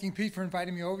thanking Pete for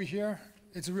inviting me over here.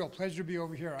 It's a real pleasure to be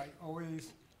over here. I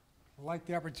always like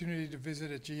the opportunity to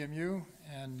visit at GMU,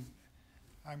 and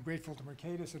I'm grateful to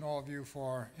Mercatus and all of you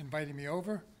for inviting me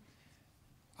over.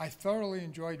 I thoroughly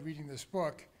enjoyed reading this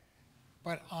book,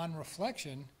 but on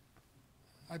reflection,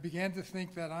 I began to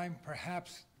think that I'm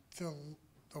perhaps the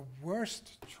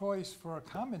worst choice for a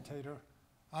commentator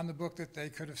on the book that they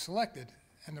could have selected.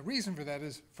 And the reason for that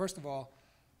is, first of all,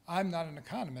 I'm not an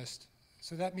economist,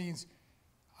 so that means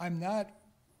I'm not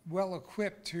well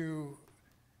equipped to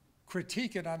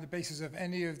critique it on the basis of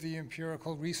any of the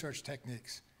empirical research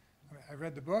techniques. I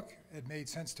read the book, it made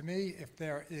sense to me. If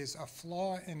there is a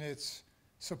flaw in its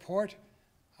support,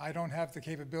 I don't have the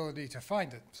capability to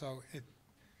find it. So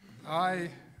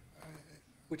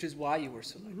Which is why you were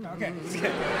selected. Okay.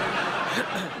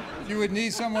 You would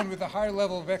need someone with a higher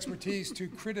level of expertise to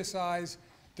criticize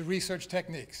the research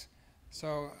techniques.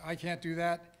 So I can't do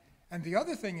that. And the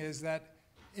other thing is that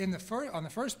on the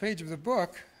first page of the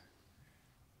book,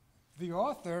 the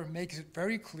author makes it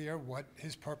very clear what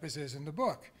his purpose is in the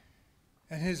book.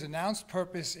 And his announced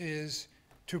purpose is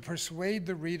to persuade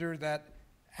the reader that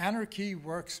anarchy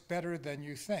works better than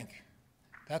you think.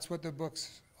 That's what the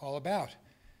book's all about.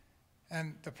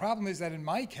 And the problem is that in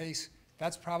my case,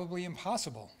 that's probably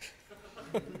impossible.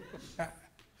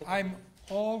 I'm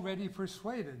already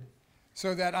persuaded,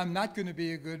 so that I'm not going to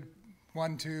be a good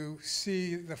one to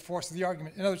see the force of the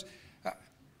argument. In other words,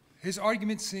 his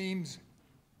argument seems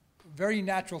very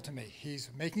natural to me. He's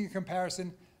making a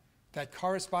comparison that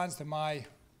corresponds to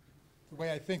the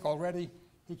way I think already.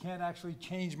 He can't actually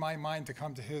change my mind to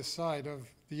come to his side of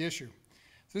the issue.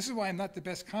 So this is why I'm not the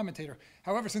best commentator.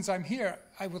 However, since I'm here,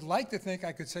 I would like to think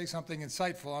I could say something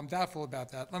insightful. I'm doubtful about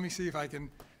that. Let me see if I can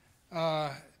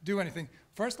do anything.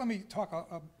 First, let me talk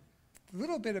a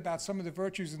little bit about some of the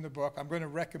virtues in the book. I'm going to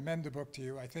recommend the book to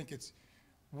you. I think it's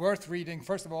worth reading.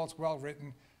 First of all, it's well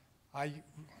written. I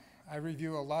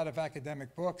review a lot of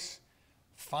academic books.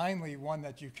 Finally, one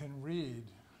that you can read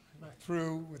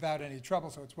through without any trouble.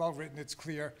 So it's well written, it's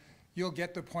clear. You'll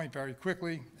get the point very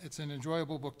quickly. It's an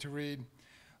enjoyable book to read.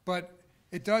 But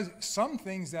it does some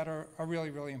things that are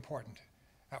really, really important.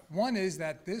 One is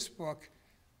that this book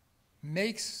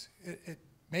makes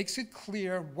it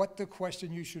clear what the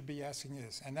question you should be asking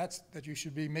is, and that's that you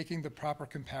should be making the proper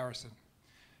comparison.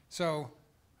 So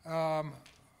I'll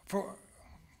go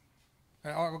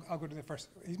to the first.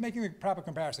 He's making the proper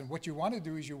comparison. What you want to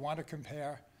do is you want to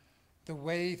compare the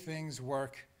way things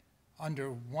work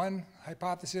under one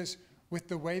hypothesis with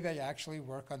the way they actually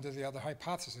work under the other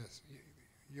hypothesis.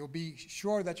 You'll be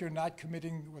sure that you're not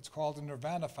committing what's called a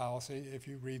nirvana fallacy if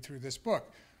you read through this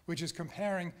book, which is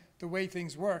comparing the way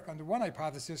things work under one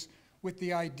hypothesis with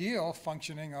the ideal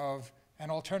functioning of an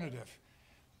alternative.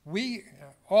 We,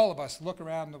 all of us, look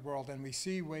around the world and we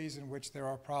see ways in which there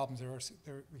are problems.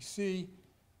 We see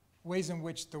ways in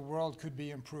which the world could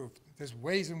be improved. There's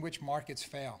ways in which markets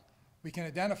fail. We can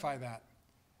identify that.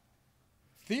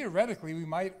 Theoretically, we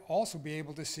might also be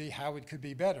able to see how it could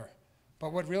be better.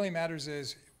 But what really matters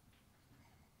is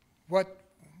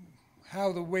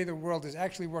how the way the world is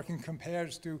actually working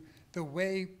compares to the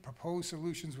way proposed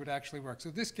solutions would actually work. So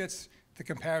this gets the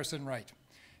comparison right.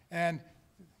 And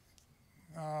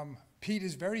Pete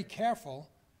is very careful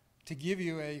to give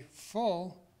you a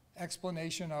full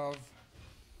explanation of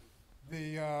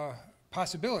the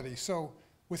possibilities. So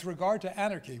with regard to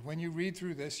anarchy, when you read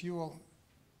through this, you will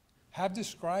have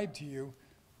described to you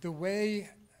the way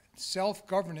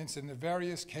self-governance in the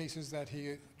various cases that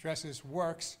he addresses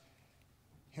works.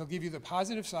 He'll give you the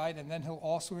positive side, and then he'll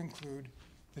also include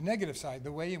the negative side,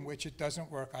 the way in which it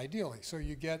doesn't work ideally. So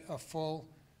you get a full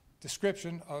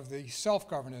description of the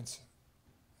self-governance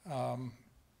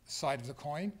side of the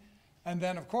coin. And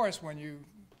then, of course, when you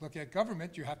look at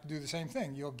government, you have to do the same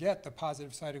thing. You'll get the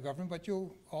positive side of government, but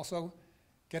you'll also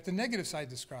get the negative side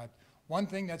described. One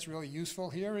thing that's really useful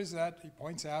here is that he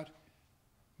points out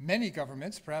many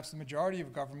governments, perhaps the majority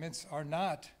of governments, are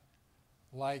not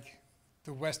like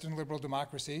the Western liberal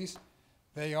democracies.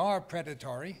 They are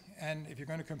predatory, and if you're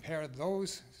going to compare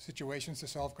those situations to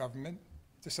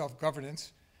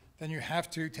self-governance, then you have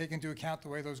to take into account the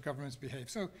way those governments behave.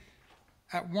 So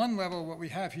at one level, what we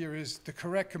have here is the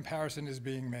correct comparison is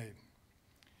being made.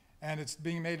 And it's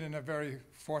being made in a very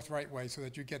forthright way so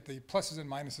that you get the pluses and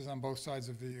minuses on both sides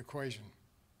of the equation.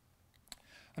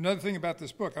 Another thing about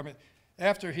this book, I mean,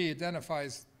 after he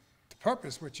identifies the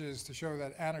purpose, which is to show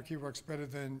that anarchy works better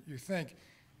than you think,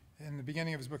 in the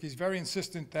beginning of his book, he's very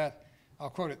insistent that, I'll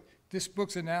quote it, "This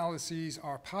book's analyses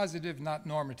are positive, not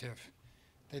normative.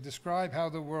 They describe how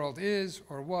the world is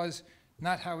or was,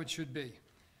 not how it should be."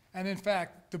 And in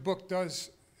fact, the book does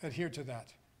adhere to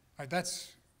that.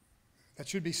 That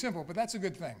should be simple, but that's a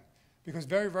good thing. Because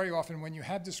very, very often when you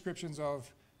have descriptions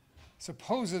of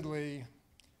supposedly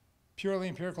purely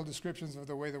empirical descriptions of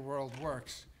the way the world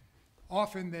works,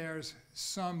 often there's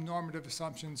some normative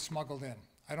assumption smuggled in.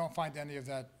 I don't find any of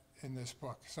that in this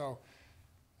book. So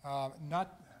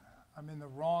I'm in the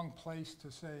wrong place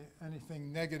to say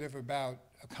anything negative about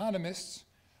economists,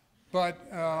 but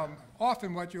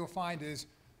often what you'll find is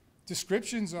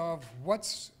descriptions of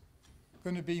what's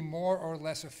going to be more or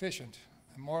less efficient,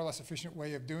 a more or less efficient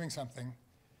way of doing something,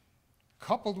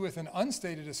 coupled with an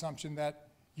unstated assumption that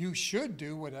you should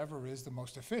do whatever is the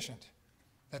most efficient,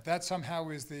 that somehow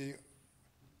is the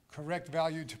correct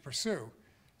value to pursue. All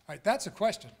right, that's a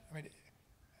question. I mean,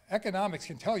 economics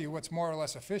can tell you what's more or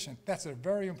less efficient. That's a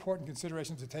very important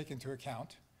consideration to take into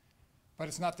account, but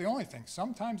it's not the only thing.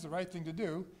 Sometimes the right thing to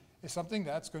do is something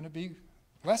that's going to be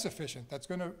less efficient, that's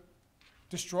going to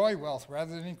destroy wealth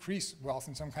rather than increase wealth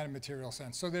in some kind of material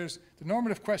sense. So the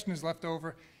normative question is left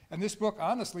over, and this book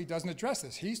honestly doesn't address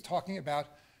this. He's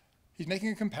making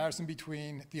a comparison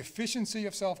between the efficiency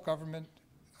of self-governance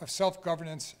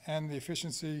and the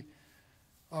efficiency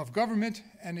of government,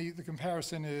 and the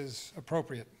comparison is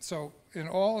appropriate. So in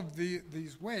all of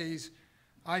these ways,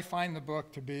 I find the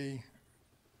book to be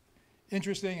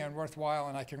interesting and worthwhile,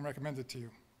 and I can recommend it to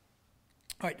you.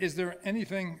 All right, is there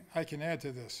anything I can add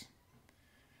to this?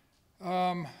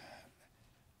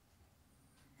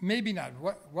 Maybe not.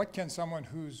 What can someone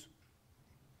whose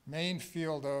main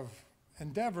field of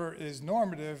endeavor is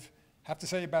normative have to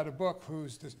say about a book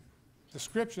whose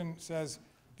description says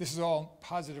this is all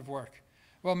positive work?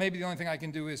 Well, maybe the only thing I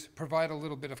can do is provide a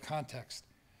little bit of context.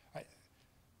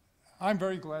 I'm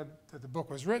very glad that the book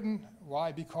was written.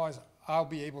 Why? Because I'll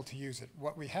be able to use it.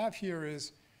 What we have here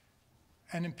is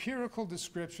an empirical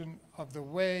description of the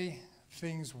way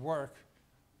things work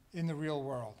in the real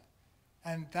world.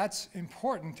 And that's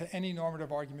important to any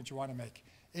normative argument you want to make.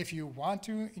 If you want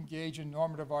to engage in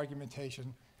normative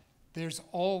argumentation, there's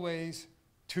always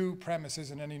two premises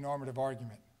in any normative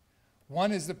argument.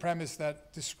 One is the premise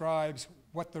that describes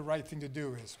what the right thing to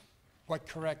do is, what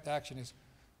correct action is.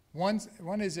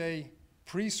 One is a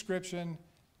prescription,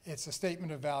 it's a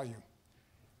statement of value.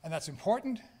 And that's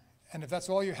important, and if that's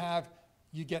all you have,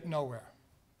 you get nowhere.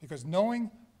 Because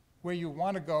knowing where you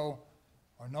want to go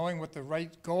or knowing what the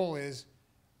right goal is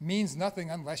means nothing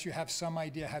unless you have some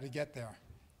idea how to get there.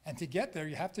 And to get there,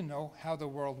 you have to know how the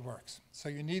world works. So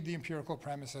you need the empirical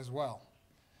premise as well.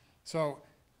 So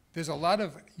there's a lot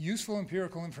of useful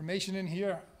empirical information in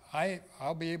here.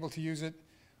 I'll be able to use it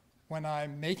when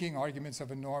I'm making arguments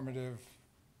of a normative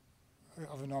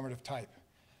type.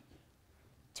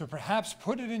 To perhaps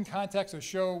put it in context or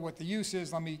show what the use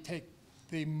is, let me take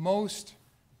the most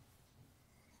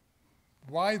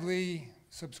widely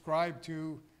subscribed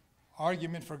to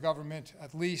argument for government,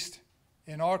 at least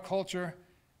in our culture.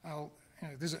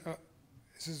 This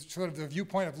is sort of the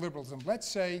viewpoint of liberalism. Let's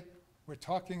say we're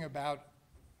talking about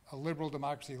a liberal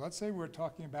democracy. Let's say we're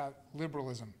talking about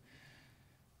liberalism.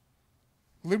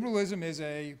 Liberalism is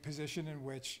a position in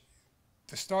which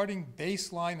the starting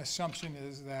baseline assumption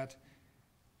is that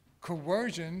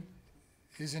coercion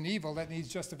is an evil that needs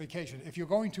justification. If you're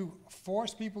going to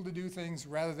force people to do things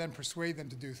rather than persuade them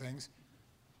to do things,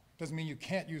 doesn't mean you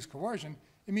can't use coercion.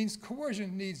 It means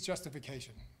coercion needs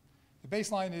justification. The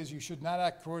baseline is you should not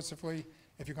act coercively.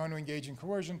 If you're going to engage in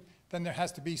coercion, then there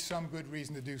has to be some good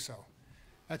reason to do so.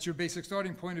 That's your basic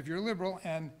starting point if you're a liberal,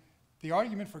 and the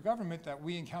argument for government that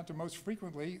we encounter most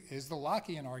frequently is the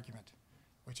Lockean argument,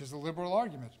 which is the liberal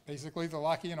argument. Basically, the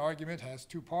Lockean argument has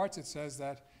two parts. It says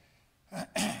that,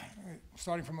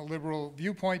 starting from a liberal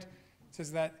viewpoint, it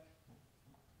says that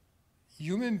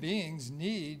human beings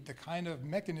need the kind of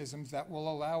mechanisms that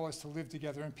will allow us to live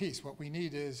together in peace. What we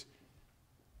need is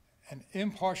an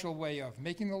impartial way of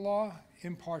making the law,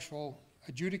 impartial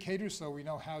adjudicators so we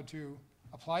know how to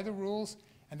apply the rules,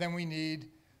 and then we need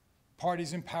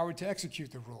parties empowered to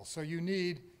execute the rules. So you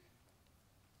need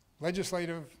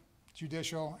legislative,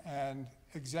 judicial, and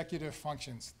executive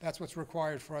functions. That's what's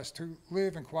required for us to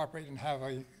live and cooperate and have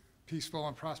a peaceful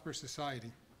and prosperous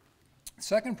society.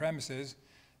 Second premise is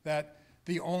that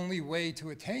the only way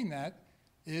to attain that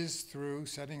is through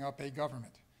setting up a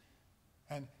government.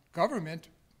 And government,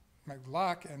 like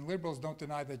Locke and liberals don't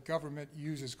deny that government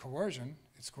uses coercion.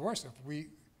 It's coercive.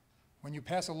 When you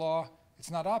pass a law,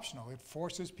 it's not optional. It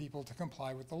forces people to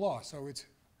comply with the law. So it's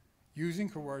using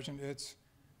coercion, it's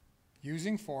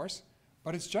using force,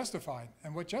 but it's justified.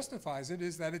 And what justifies it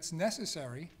is that it's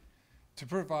necessary to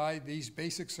provide these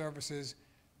basic services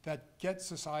that get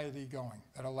society going,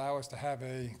 that allow us to have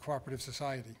a cooperative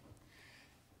society.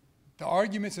 The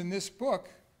arguments in this book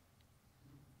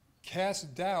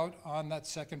cast doubt on that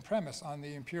second premise, on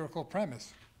the empirical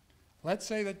premise. Let's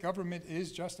say that government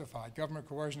is justified, government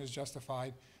coercion is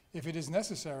justified, if it is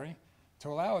necessary to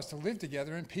allow us to live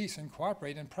together in peace and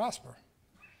cooperate and prosper.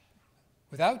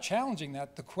 Without challenging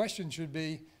that, the question should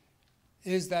be,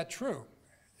 is that true?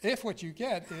 If what you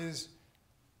get is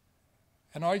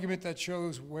an argument that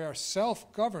shows where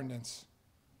self-governance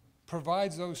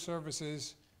provides those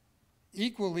services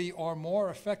equally or more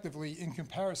effectively in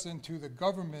comparison to the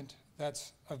government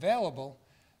that's available,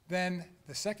 then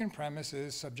the second premise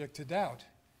is subject to doubt.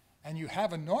 And you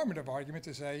have a normative argument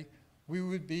to say we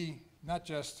would be not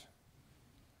just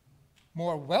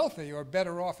more wealthy or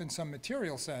better off in some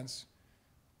material sense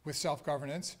with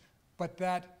self-governance, but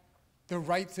that the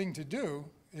right thing to do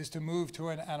is to move to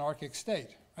an anarchic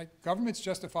state. Right? Government's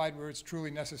justified where it's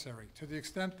truly necessary. To the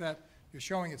extent that you're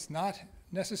showing it's not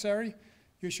necessary,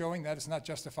 you're showing that it's not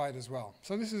justified as well.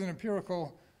 So this is an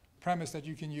empirical premise that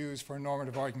you can use for a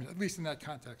normative argument, at least in that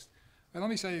context. And let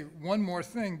me say one more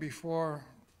thing before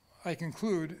I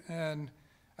conclude, and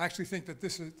I actually think that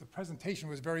the presentation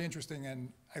was very interesting,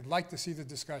 and I'd like to see the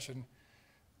discussion.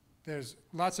 There's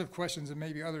lots of questions and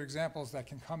maybe other examples that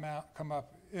can come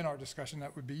up in our discussion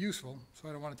that would be useful, so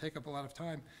I don't want to take up a lot of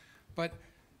time. But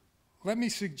let me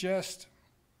suggest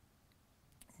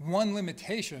one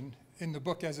limitation in the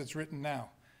book as it's written now.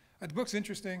 The book's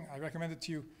interesting. I recommend it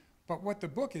to you. But what the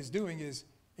book is doing is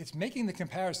it's making the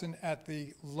comparison at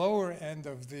the lower end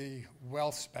of the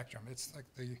wealth spectrum. It's like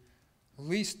the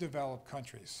least developed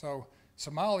countries. So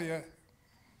Somalia,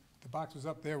 the box was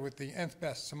up there with the nth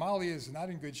best. Somalia is not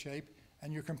in good shape,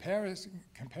 and you're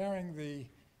comparing the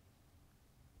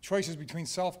choices between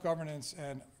self-governance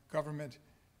and government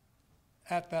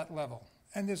at that level.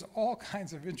 And there's all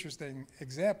kinds of interesting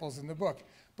examples in the book,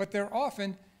 but they're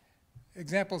often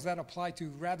examples that apply to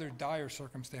rather dire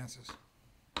circumstances.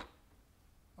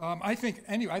 I think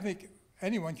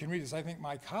anyone can read this. I think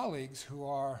my colleagues who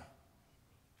are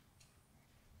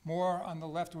more on the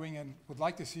left wing and would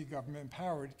like to see government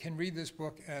empowered can read this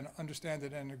book and understand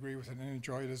it and agree with it and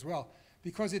enjoy it as well,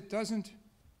 because it doesn't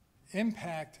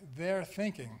impact their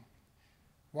thinking.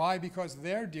 Why? Because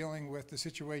they're dealing with the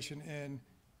situation in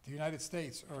the United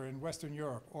States or in Western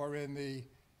Europe or in the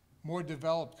more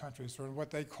developed countries or in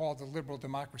what they call the liberal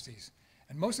democracies.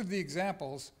 And most of the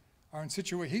examples are in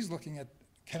situations, he's looking at,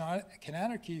 can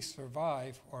anarchy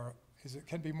survive, or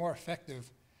can it be more effective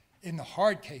in the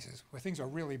hard cases where things are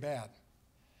really bad?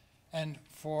 And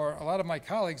for a lot of my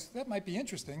colleagues, that might be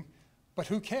interesting, but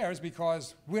who cares,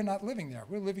 because we're not living there.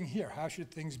 We're living here. How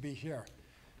should things be here?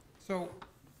 So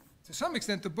to some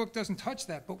extent, the book doesn't touch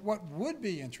that, but what would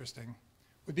be interesting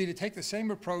would be to take the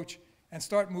same approach and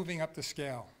start moving up the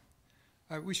scale.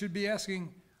 We should be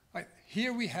asking,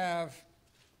 here we have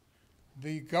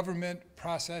the government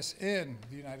process in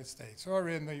the United States or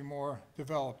in the more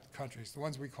developed countries, the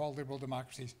ones we call liberal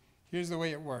democracies. Here's the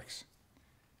way it works.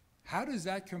 How does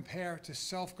that compare to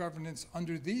self-governance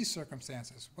under these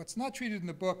circumstances? What's not treated in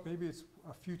the book, maybe it's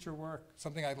a future work,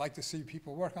 something I'd like to see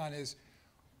people work on, is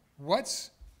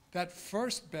what's that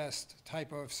first best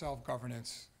type of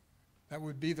self-governance that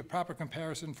would be the proper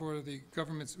comparison for the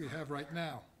governments we have right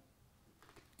now?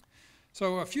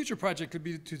 So a future project could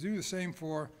be to do the same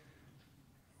for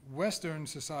Western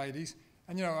societies.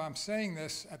 And you know, I'm saying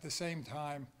this at the same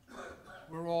time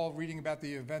we're all reading about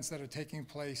the events that are taking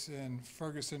place in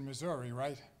Ferguson, Missouri,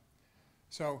 right?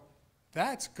 So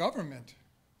that's government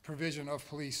provision of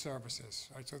police services,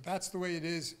 right? So that's the way it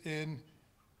is in,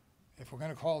 if we're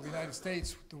going to call the United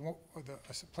States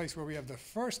a place where we have the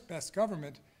first best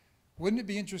government. Wouldn't it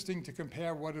be interesting to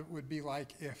compare what it would be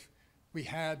like if we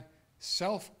had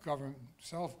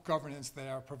self-governance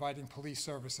there providing police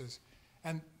services?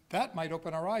 And that might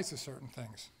open our eyes to certain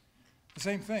things. The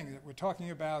same thing, that we're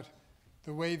talking about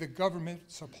the way the government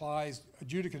supplies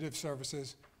adjudicative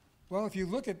services. Well, if you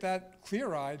look at that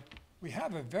clear-eyed, we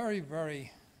have a very,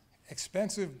 very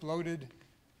expensive, bloated,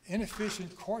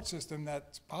 inefficient court system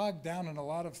that's bogged down in a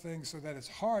lot of things so that it's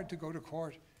hard to go to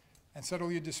court and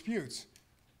settle your disputes.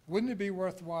 Wouldn't it be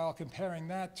worthwhile comparing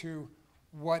that to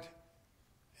what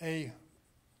a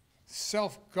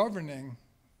self-governing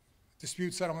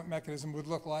dispute settlement mechanism would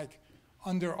look like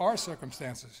under our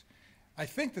circumstances? I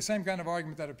think the same kind of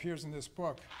argument that appears in this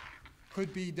book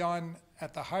could be done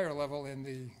at the higher level in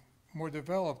the more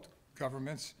developed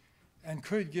governments and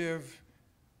could give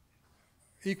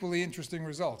equally interesting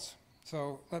results.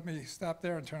 So let me stop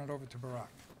there and turn it over to Barack.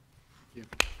 Yeah.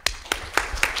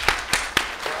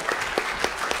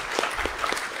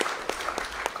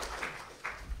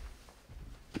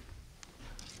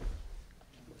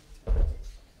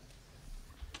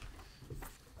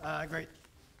 Great.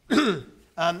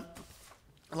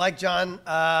 Like John,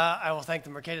 I will thank the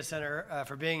Mercatus Center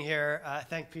for being here.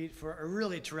 Thank Pete for a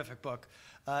really terrific book.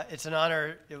 It's an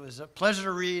honor. It was a pleasure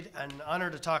to read and an honor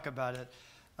to talk about it.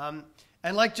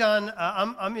 And like John,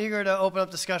 I'm eager to open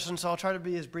up discussion, so I'll try to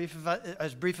be as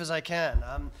brief as I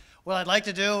can. What I'd like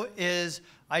to do is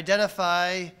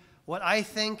identify what I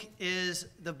think is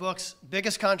the book's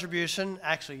biggest contribution.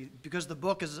 Actually, because the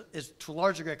book is to a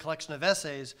large degree a collection of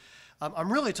essays,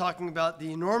 I'm really talking about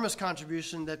the enormous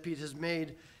contribution that Pete has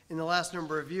made in the last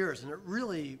number of years, and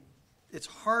it's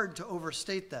hard to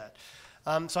overstate that.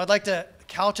 So I'd like to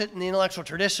couch it in the intellectual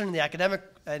tradition, the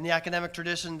academic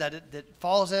tradition that it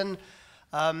falls in,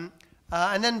 and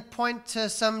then point to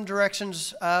some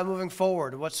directions moving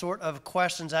forward, what sort of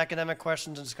questions, academic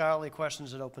questions and scholarly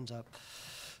questions it opens up.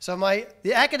 So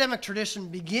the academic tradition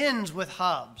begins with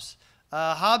Hobbes.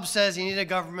 Hobbes says you need a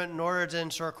government in order to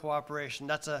ensure cooperation.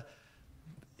 That's a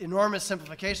enormous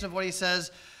simplification of what he says.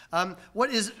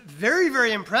 What is very,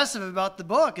 very impressive about the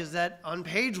book is that on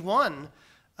page 1,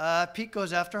 Pete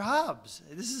goes after Hobbes.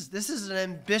 This is an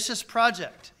ambitious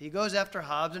project. He goes after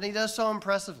Hobbes, and he does so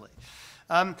impressively.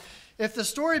 If the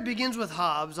story begins with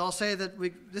Hobbes, I'll say that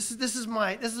this is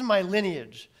my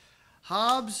lineage.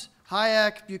 Hobbes,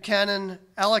 Hayek, Buchanan,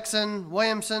 Alexson,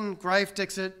 Williamson, Greif,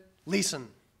 Dixit, Leeson.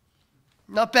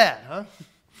 Not bad, huh?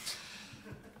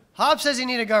 Hobbes says you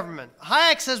need a government.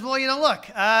 Hayek says, well, look,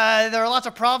 there are lots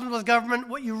of problems with government.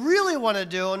 What you really want to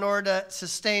do in order to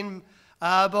sustain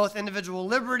both individual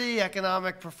liberty,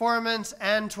 economic performance,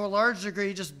 and to a large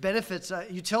degree just benefits,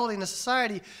 utility in the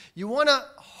society, you want to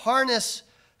harness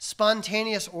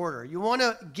spontaneous order. You want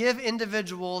to give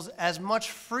individuals as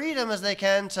much freedom as they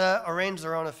can to arrange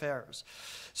their own affairs.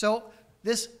 So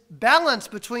this balance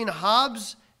between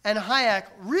Hobbes and Hayek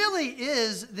really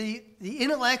is the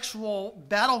intellectual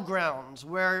battlegrounds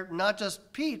where not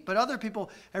just Pete, but other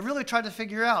people have really tried to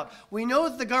figure out. We know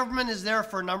that the government is there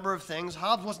for a number of things.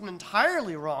 Hobbes wasn't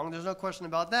entirely wrong. There's no question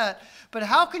about that. But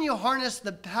how can you harness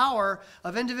the power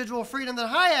of individual freedom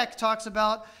that Hayek talks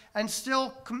about and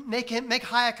still make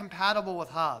Hayek compatible with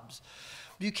Hobbes?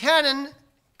 Buchanan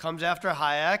comes after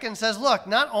Hayek and says, look,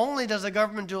 not only does the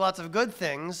government do lots of good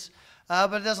things,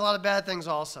 but it does a lot of bad things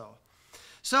also.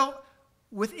 So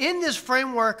within this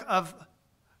framework of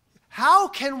how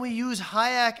can we use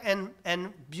Hayek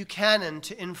and Buchanan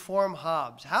to inform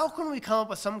Hobbes? How can we come up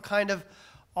with some kind of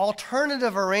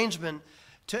alternative arrangement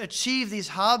to achieve these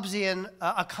Hobbesian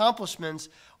accomplishments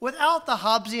without the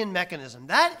Hobbesian mechanism?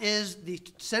 That is the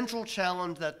central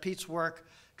challenge that Pete's work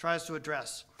tries to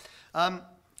address.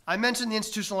 I mentioned the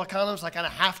institutional economist. I kind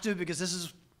of have to because this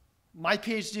is my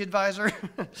PhD advisor.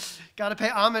 Got to pay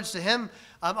homage to him.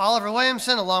 Oliver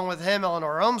Williamson, along with him,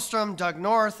 Eleanor Olmstrom, Doug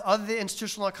North, other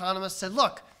institutional economists said,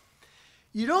 look,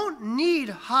 you don't need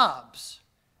Hobbes,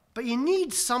 but you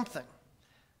need something.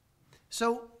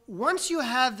 So once you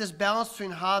have this balance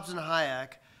between Hobbes and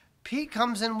Hayek, Pete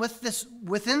comes in with this,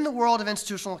 within the world of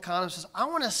institutional economists, says, I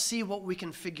want to see what we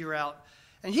can figure out.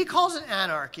 And he calls it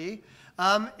anarchy.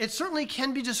 It certainly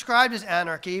can be described as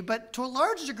anarchy, but to a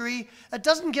large degree, it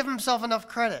doesn't give himself enough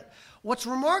credit. What's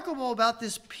remarkable about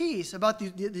this piece, about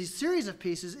these series of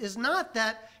pieces, is not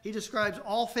that he describes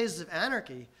all phases of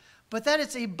anarchy, but that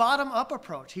it's a bottom-up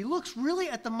approach. He looks really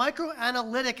at the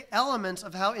microanalytic elements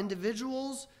of how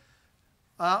individuals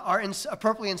are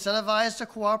appropriately incentivized to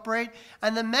cooperate,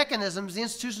 and the mechanisms, the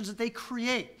institutions that they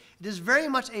create. It is very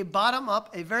much a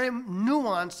bottom-up, a very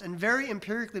nuanced, and very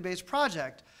empirically based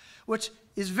project, which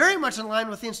is very much in line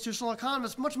with the institutional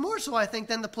economists, much more so, I think,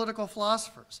 than the political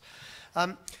philosophers.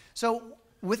 So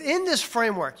within this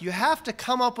framework, you have to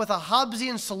come up with a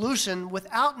Hobbesian solution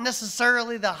without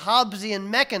necessarily the Hobbesian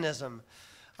mechanism,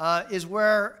 is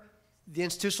where the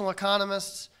institutional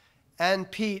economists and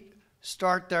Pete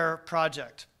start their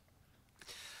project.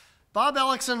 Bob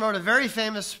Ellickson wrote a very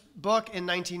famous book in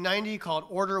 1990 called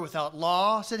Order Without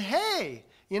Law. Said, hey,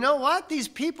 you know what? These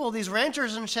people, these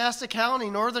ranchers in Shasta County,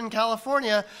 Northern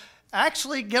California,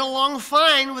 actually get along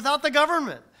fine without the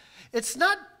government. It's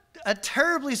not a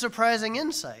terribly surprising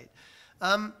insight.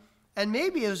 And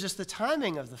maybe it was just the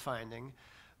timing of the finding.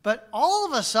 But all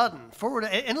of a sudden,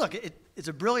 and look, it's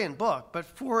a brilliant book, but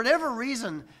for whatever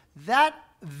reason, that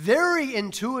very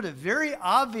intuitive, very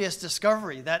obvious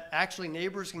discovery that actually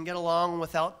neighbors can get along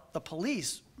without the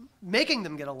police making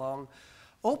them get along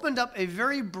opened up a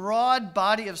very broad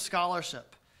body of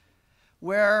scholarship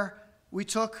where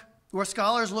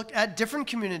scholars looked at different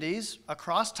communities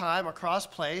across time, across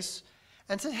place,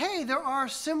 and said, hey, there are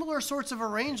similar sorts of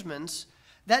arrangements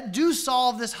that do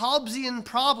solve this Hobbesian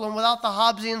problem without the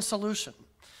Hobbesian solution.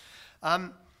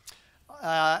 And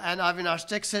Avinash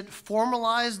Dixit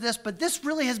formalized this, but this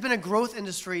really has been a growth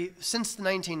industry since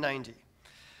 1990.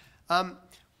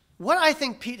 What I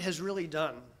think Pete has really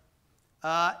done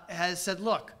has said,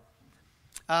 look,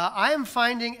 I am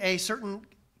finding a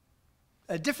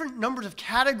different numbers of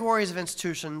categories of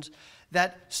institutions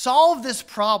that solve this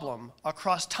problem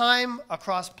across time,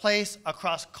 across place,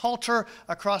 across culture,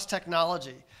 across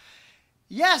technology.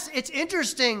 Yes, it's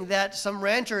interesting that some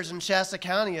ranchers in Shasta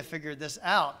County have figured this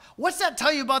out. What's that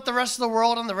tell you about the rest of the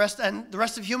world and the rest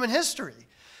of human history?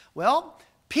 Well,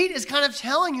 Pete is kind of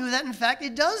telling you that, in fact,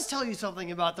 it does tell you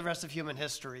something about the rest of human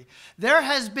history. There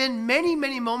has been many,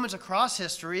 many moments across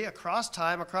history, across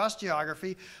time, across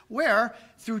geography, where,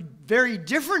 through very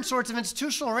different sorts of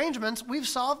institutional arrangements, we've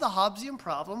solved the Hobbesian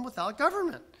problem without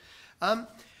government.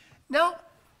 Now,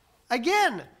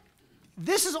 again,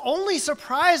 this is only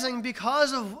surprising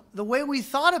because of the way we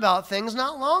thought about things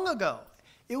not long ago.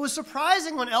 It was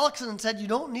surprising when Ellickson said you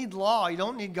don't need law, you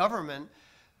don't need government,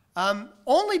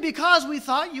 only because we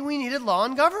thought we needed law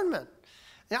and government.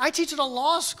 Now, I teach at a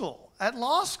law school. At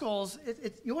law schools,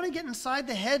 you want to get inside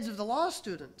the heads of the law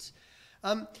students.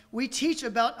 We teach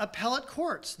about appellate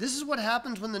courts. This is what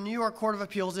happens when the New York Court of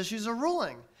Appeals issues a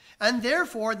ruling. And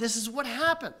therefore, this is what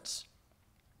happens.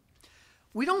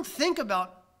 We don't think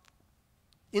about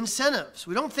incentives.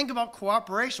 We don't think about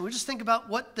cooperation. We just think about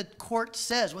what the court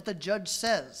says, what the judge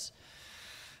says.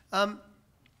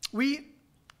 we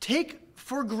take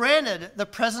for granted the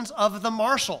presence of the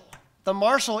marshal. The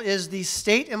marshal is the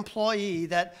state employee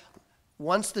that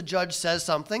once the judge says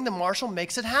something, the marshal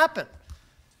makes it happen.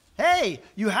 Hey,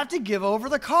 you have to give over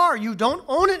the car. You don't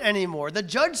own it anymore. The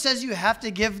judge says you have to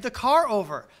give the car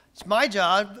over. It's my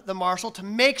job, the marshal, to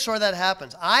make sure that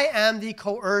happens. I am the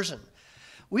coercion.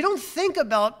 We don't think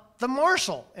about the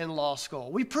marshal in law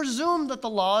school. We presume that the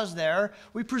law is there.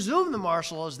 We presume the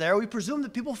marshal is there. We presume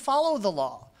that people follow the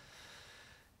law.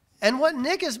 And what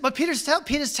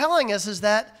Peter's telling us is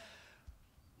that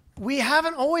we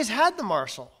haven't always had the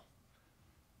marshal.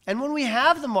 And when we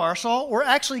have the marshal, we're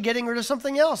actually getting rid of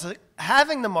something else.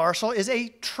 Having the marshal is a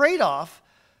trade-off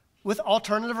with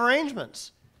alternative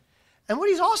arrangements. And what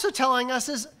he's also telling us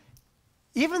is,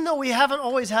 even though we haven't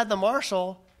always had the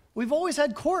marshal, we've always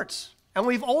had courts, and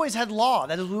we've always had law.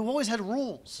 That is, we've always had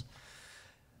rules.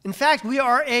 In fact, we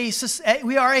are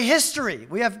a history.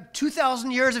 We have 2,000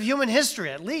 years of human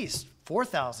history, at least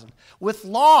 4,000, with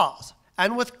laws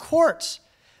and with courts.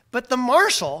 But the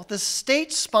marshal, the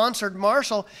state-sponsored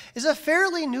marshal, is a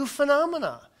fairly new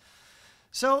phenomena.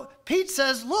 So Pete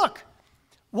says, look,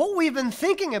 what we've been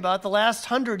thinking about the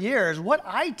last 100 years, what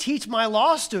I teach my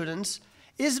law students,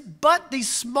 is but the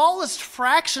smallest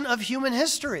fraction of human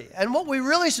history. And what we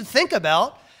really should think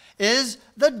about is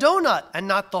the donut and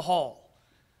not the whole.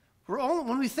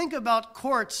 When we think about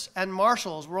courts and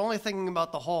marshals, we're only thinking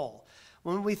about the whole.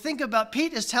 When we think about,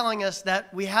 Pete is telling us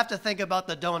that we have to think about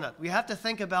the donut. We have to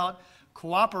think about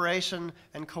cooperation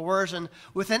and coercion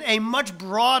within a much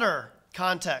broader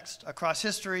context across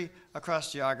history,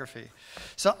 across geography.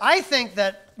 So I think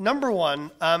that, number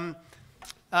one,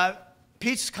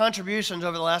 Pete's contributions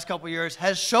over the last couple of years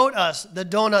has showed us the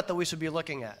donut that we should be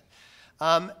looking at.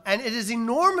 And it is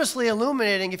enormously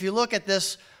illuminating if you look at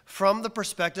this from the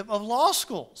perspective of law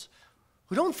schools,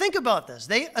 who don't think about this.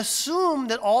 They assume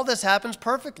that all this happens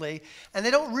perfectly, and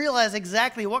they don't realize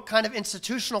exactly what kind of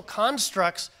institutional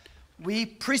constructs we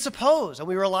presuppose and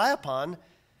we rely upon,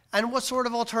 and what sort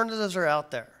of alternatives are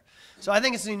out there. So I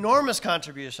think it's an enormous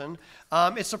contribution.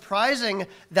 It's surprising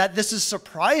that this is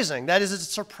surprising. That is, it's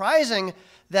surprising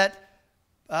that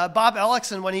Bob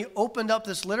Ellickson, when he opened up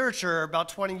this literature about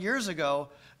 20 years ago,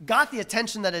 got the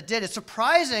attention that it did. It's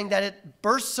surprising that it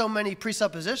burst so many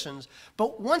presuppositions,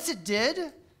 but once it did,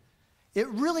 it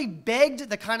really begged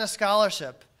the kind of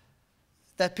scholarship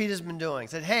that Pete has been doing.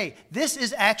 Said, hey, this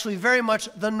is actually very much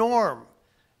the norm,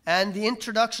 and the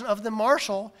introduction of the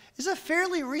marshal is a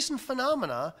fairly recent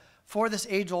phenomena for this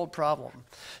age-old problem.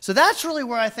 So that's really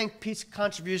where I think Pete's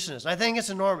contribution is. I think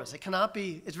it's enormous.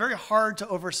 It's very hard to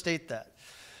overstate that.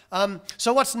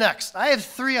 So what's next? I have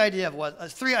three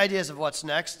ideas of what's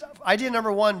next. Idea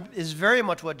number one is very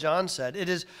much what John said. It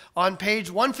is on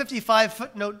page 155,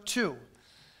 footnote 2. It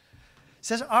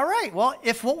says, all right, well,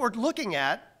 if what we're looking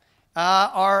at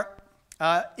are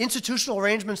institutional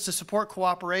arrangements to support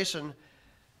cooperation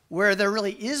where there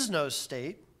really is no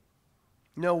state,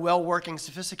 no well-working,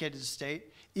 sophisticated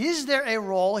state, is there a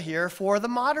role here for the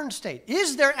modern state?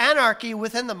 Is there anarchy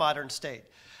within the modern state?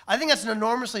 I think that's an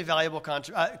enormously valuable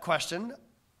question.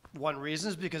 One reason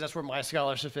is because that's where my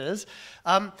scholarship is.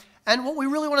 And what we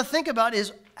really want to think about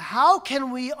is, how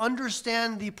can we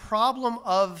understand the problem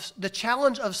of the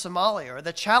challenge of Somalia, or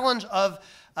the challenge of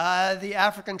the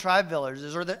African tribe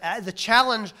villages, or the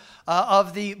challenge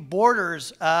of the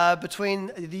borders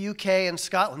between the UK and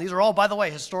Scotland. These are all, by the way,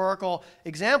 historical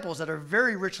examples that are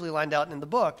very richly lined out in the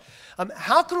book.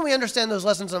 How can we understand those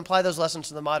lessons and apply those lessons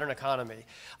to the modern economy?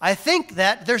 I think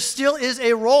that there still is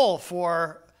a role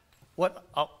for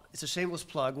it's a shameless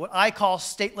plug, what I call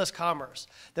stateless commerce.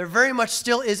 There very much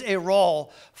still is a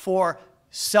role for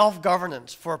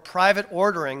self-governance, for private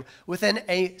ordering within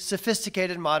a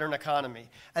sophisticated modern economy.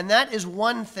 And that is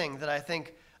one thing that I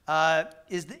think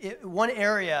is one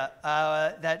area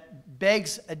that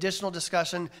begs additional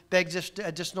discussion, begs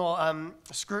additional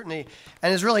scrutiny,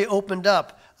 and is really opened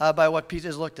up by what Pete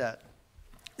has looked at.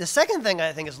 The second thing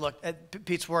I think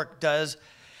Pete's work does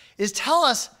is tell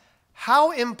us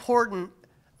how important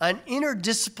an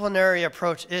interdisciplinary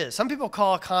approach is. Some people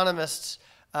call economists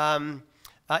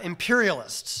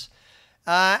imperialists.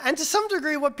 And to some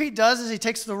degree, what Pete does is he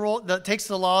takes takes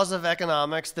the laws of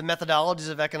economics, the methodologies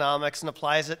of economics, and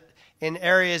applies it in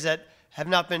areas that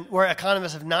where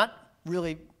economists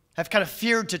have kind of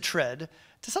feared to tread.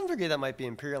 To some degree, that might be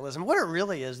imperialism. What it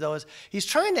really is, though, is he's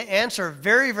trying to answer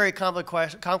very, very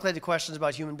complicated questions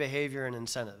about human behavior and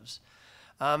incentives.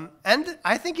 And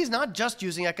I think he's not just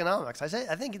using economics. I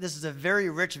think this is a very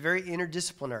rich, very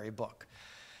interdisciplinary book.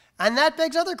 And that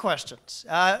begs other questions.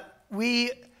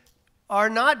 We are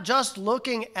not just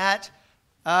looking at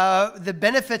the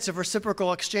benefits of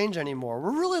reciprocal exchange anymore.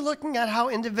 We're really looking at how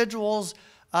individuals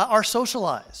are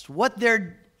socialized, what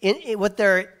their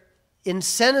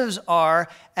incentives are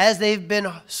as they've been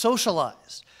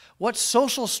socialized, what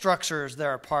social structures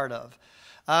they're a part of,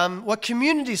 what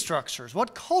community structures,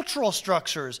 what cultural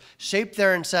structures shape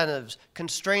their incentives,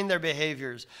 constrain their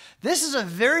behaviors. This is a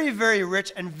very, very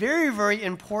rich and very, very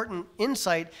important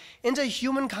insight into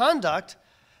human conduct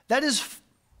that is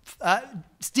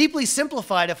deeply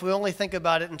simplified if we only think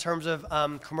about it in terms of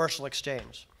commercial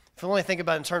exchange. If we only think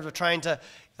about it in terms of trying to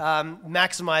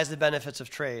maximize the benefits of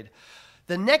trade.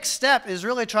 The next step is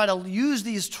really try to use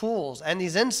these tools and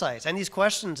these insights and these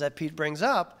questions that Pete brings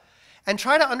up and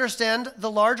try to understand the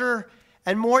larger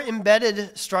and more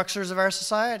embedded structures of our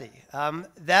society.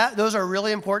 Those are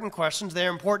really important questions. They're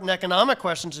important economic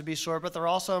questions, to be sure, but they're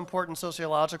also important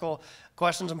sociological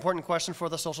questions, important questions for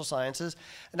the social sciences.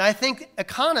 And I think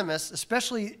economists,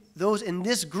 especially those in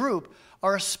this group,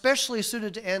 are especially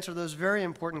suited to answer those very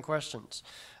important questions.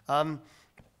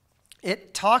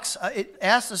 It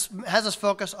has us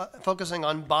focusing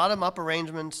on bottom-up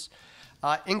arrangements,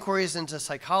 inquiries into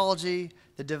psychology,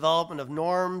 the development of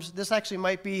norms. This actually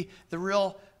might be the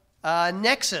real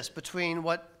nexus between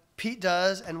what Pete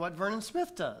does and what Vernon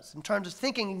Smith does in terms of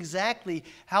thinking exactly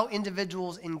how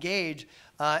individuals engage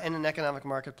in an economic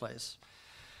marketplace.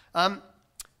 And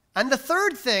the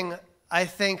third thing, I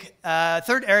think,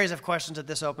 third areas of questions that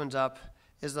this opens up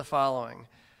is the following.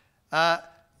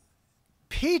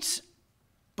 Pete's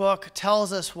book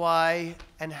tells us why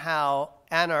and how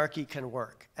anarchy can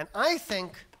work. And I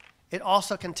think it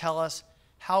also can tell us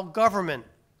how government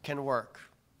can work,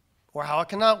 or how it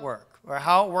cannot work, or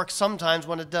how it works sometimes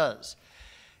when it does.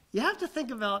 You have to think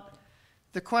about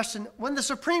the question, when the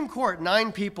Supreme Court,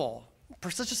 9 people,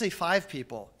 let's just say 5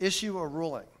 people, issue a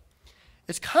ruling,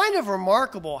 it's kind of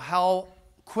remarkable how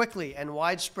quickly and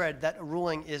widespread that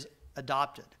ruling is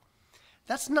adopted.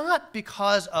 That's not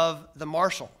because of the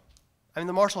marshal. I mean,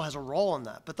 the marshal has a role in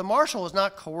that, but the marshal is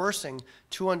not coercing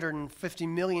 250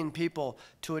 million people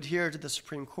to adhere to the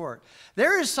Supreme Court.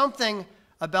 There is something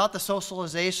about the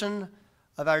socialization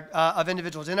of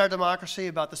individuals in our democracy,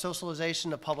 about the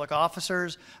socialization of public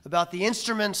officers, about the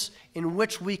instruments in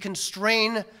which we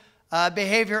constrain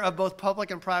behavior of both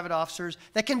public and private officers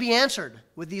that can be answered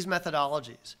with these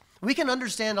methodologies. We can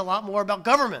understand a lot more about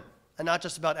government and not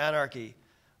just about anarchy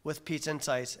with Pete's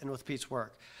insights and with Pete's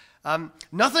work.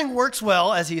 Nothing works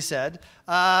well, as he said,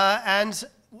 and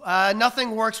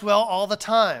nothing works well all the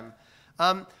time.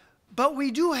 But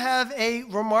we do have a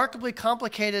remarkably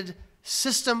complicated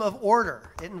system of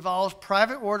order. It involves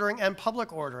private ordering and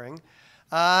public ordering,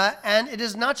 and it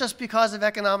is not just because of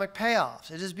economic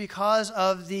payoffs. It is because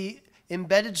of the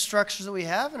embedded structures that we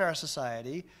have in our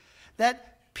society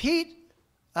that Pete's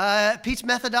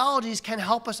methodologies can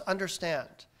help us understand.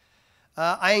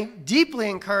 I deeply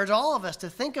encourage all of us to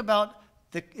think about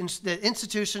the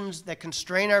institutions that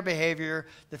constrain our behavior,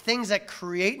 the things that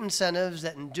create incentives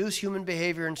that induce human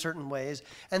behavior in certain ways,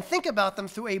 and think about them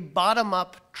through a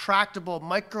bottom-up, tractable,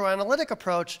 microanalytic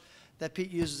approach that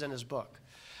Pete uses in his book.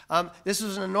 This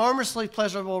was an enormously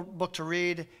pleasurable book to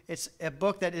read. It's a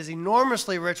book that is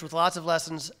enormously rich with lots of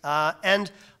lessons,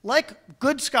 and like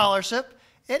good scholarship,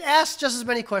 it asks just as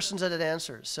many questions as it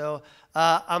answers. So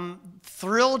I'm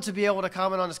thrilled to be able to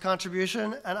comment on his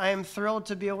contribution, and I am thrilled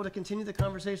to be able to continue the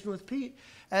conversation with Pete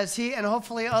as he and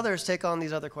hopefully others take on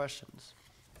these other questions.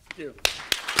 Thank you.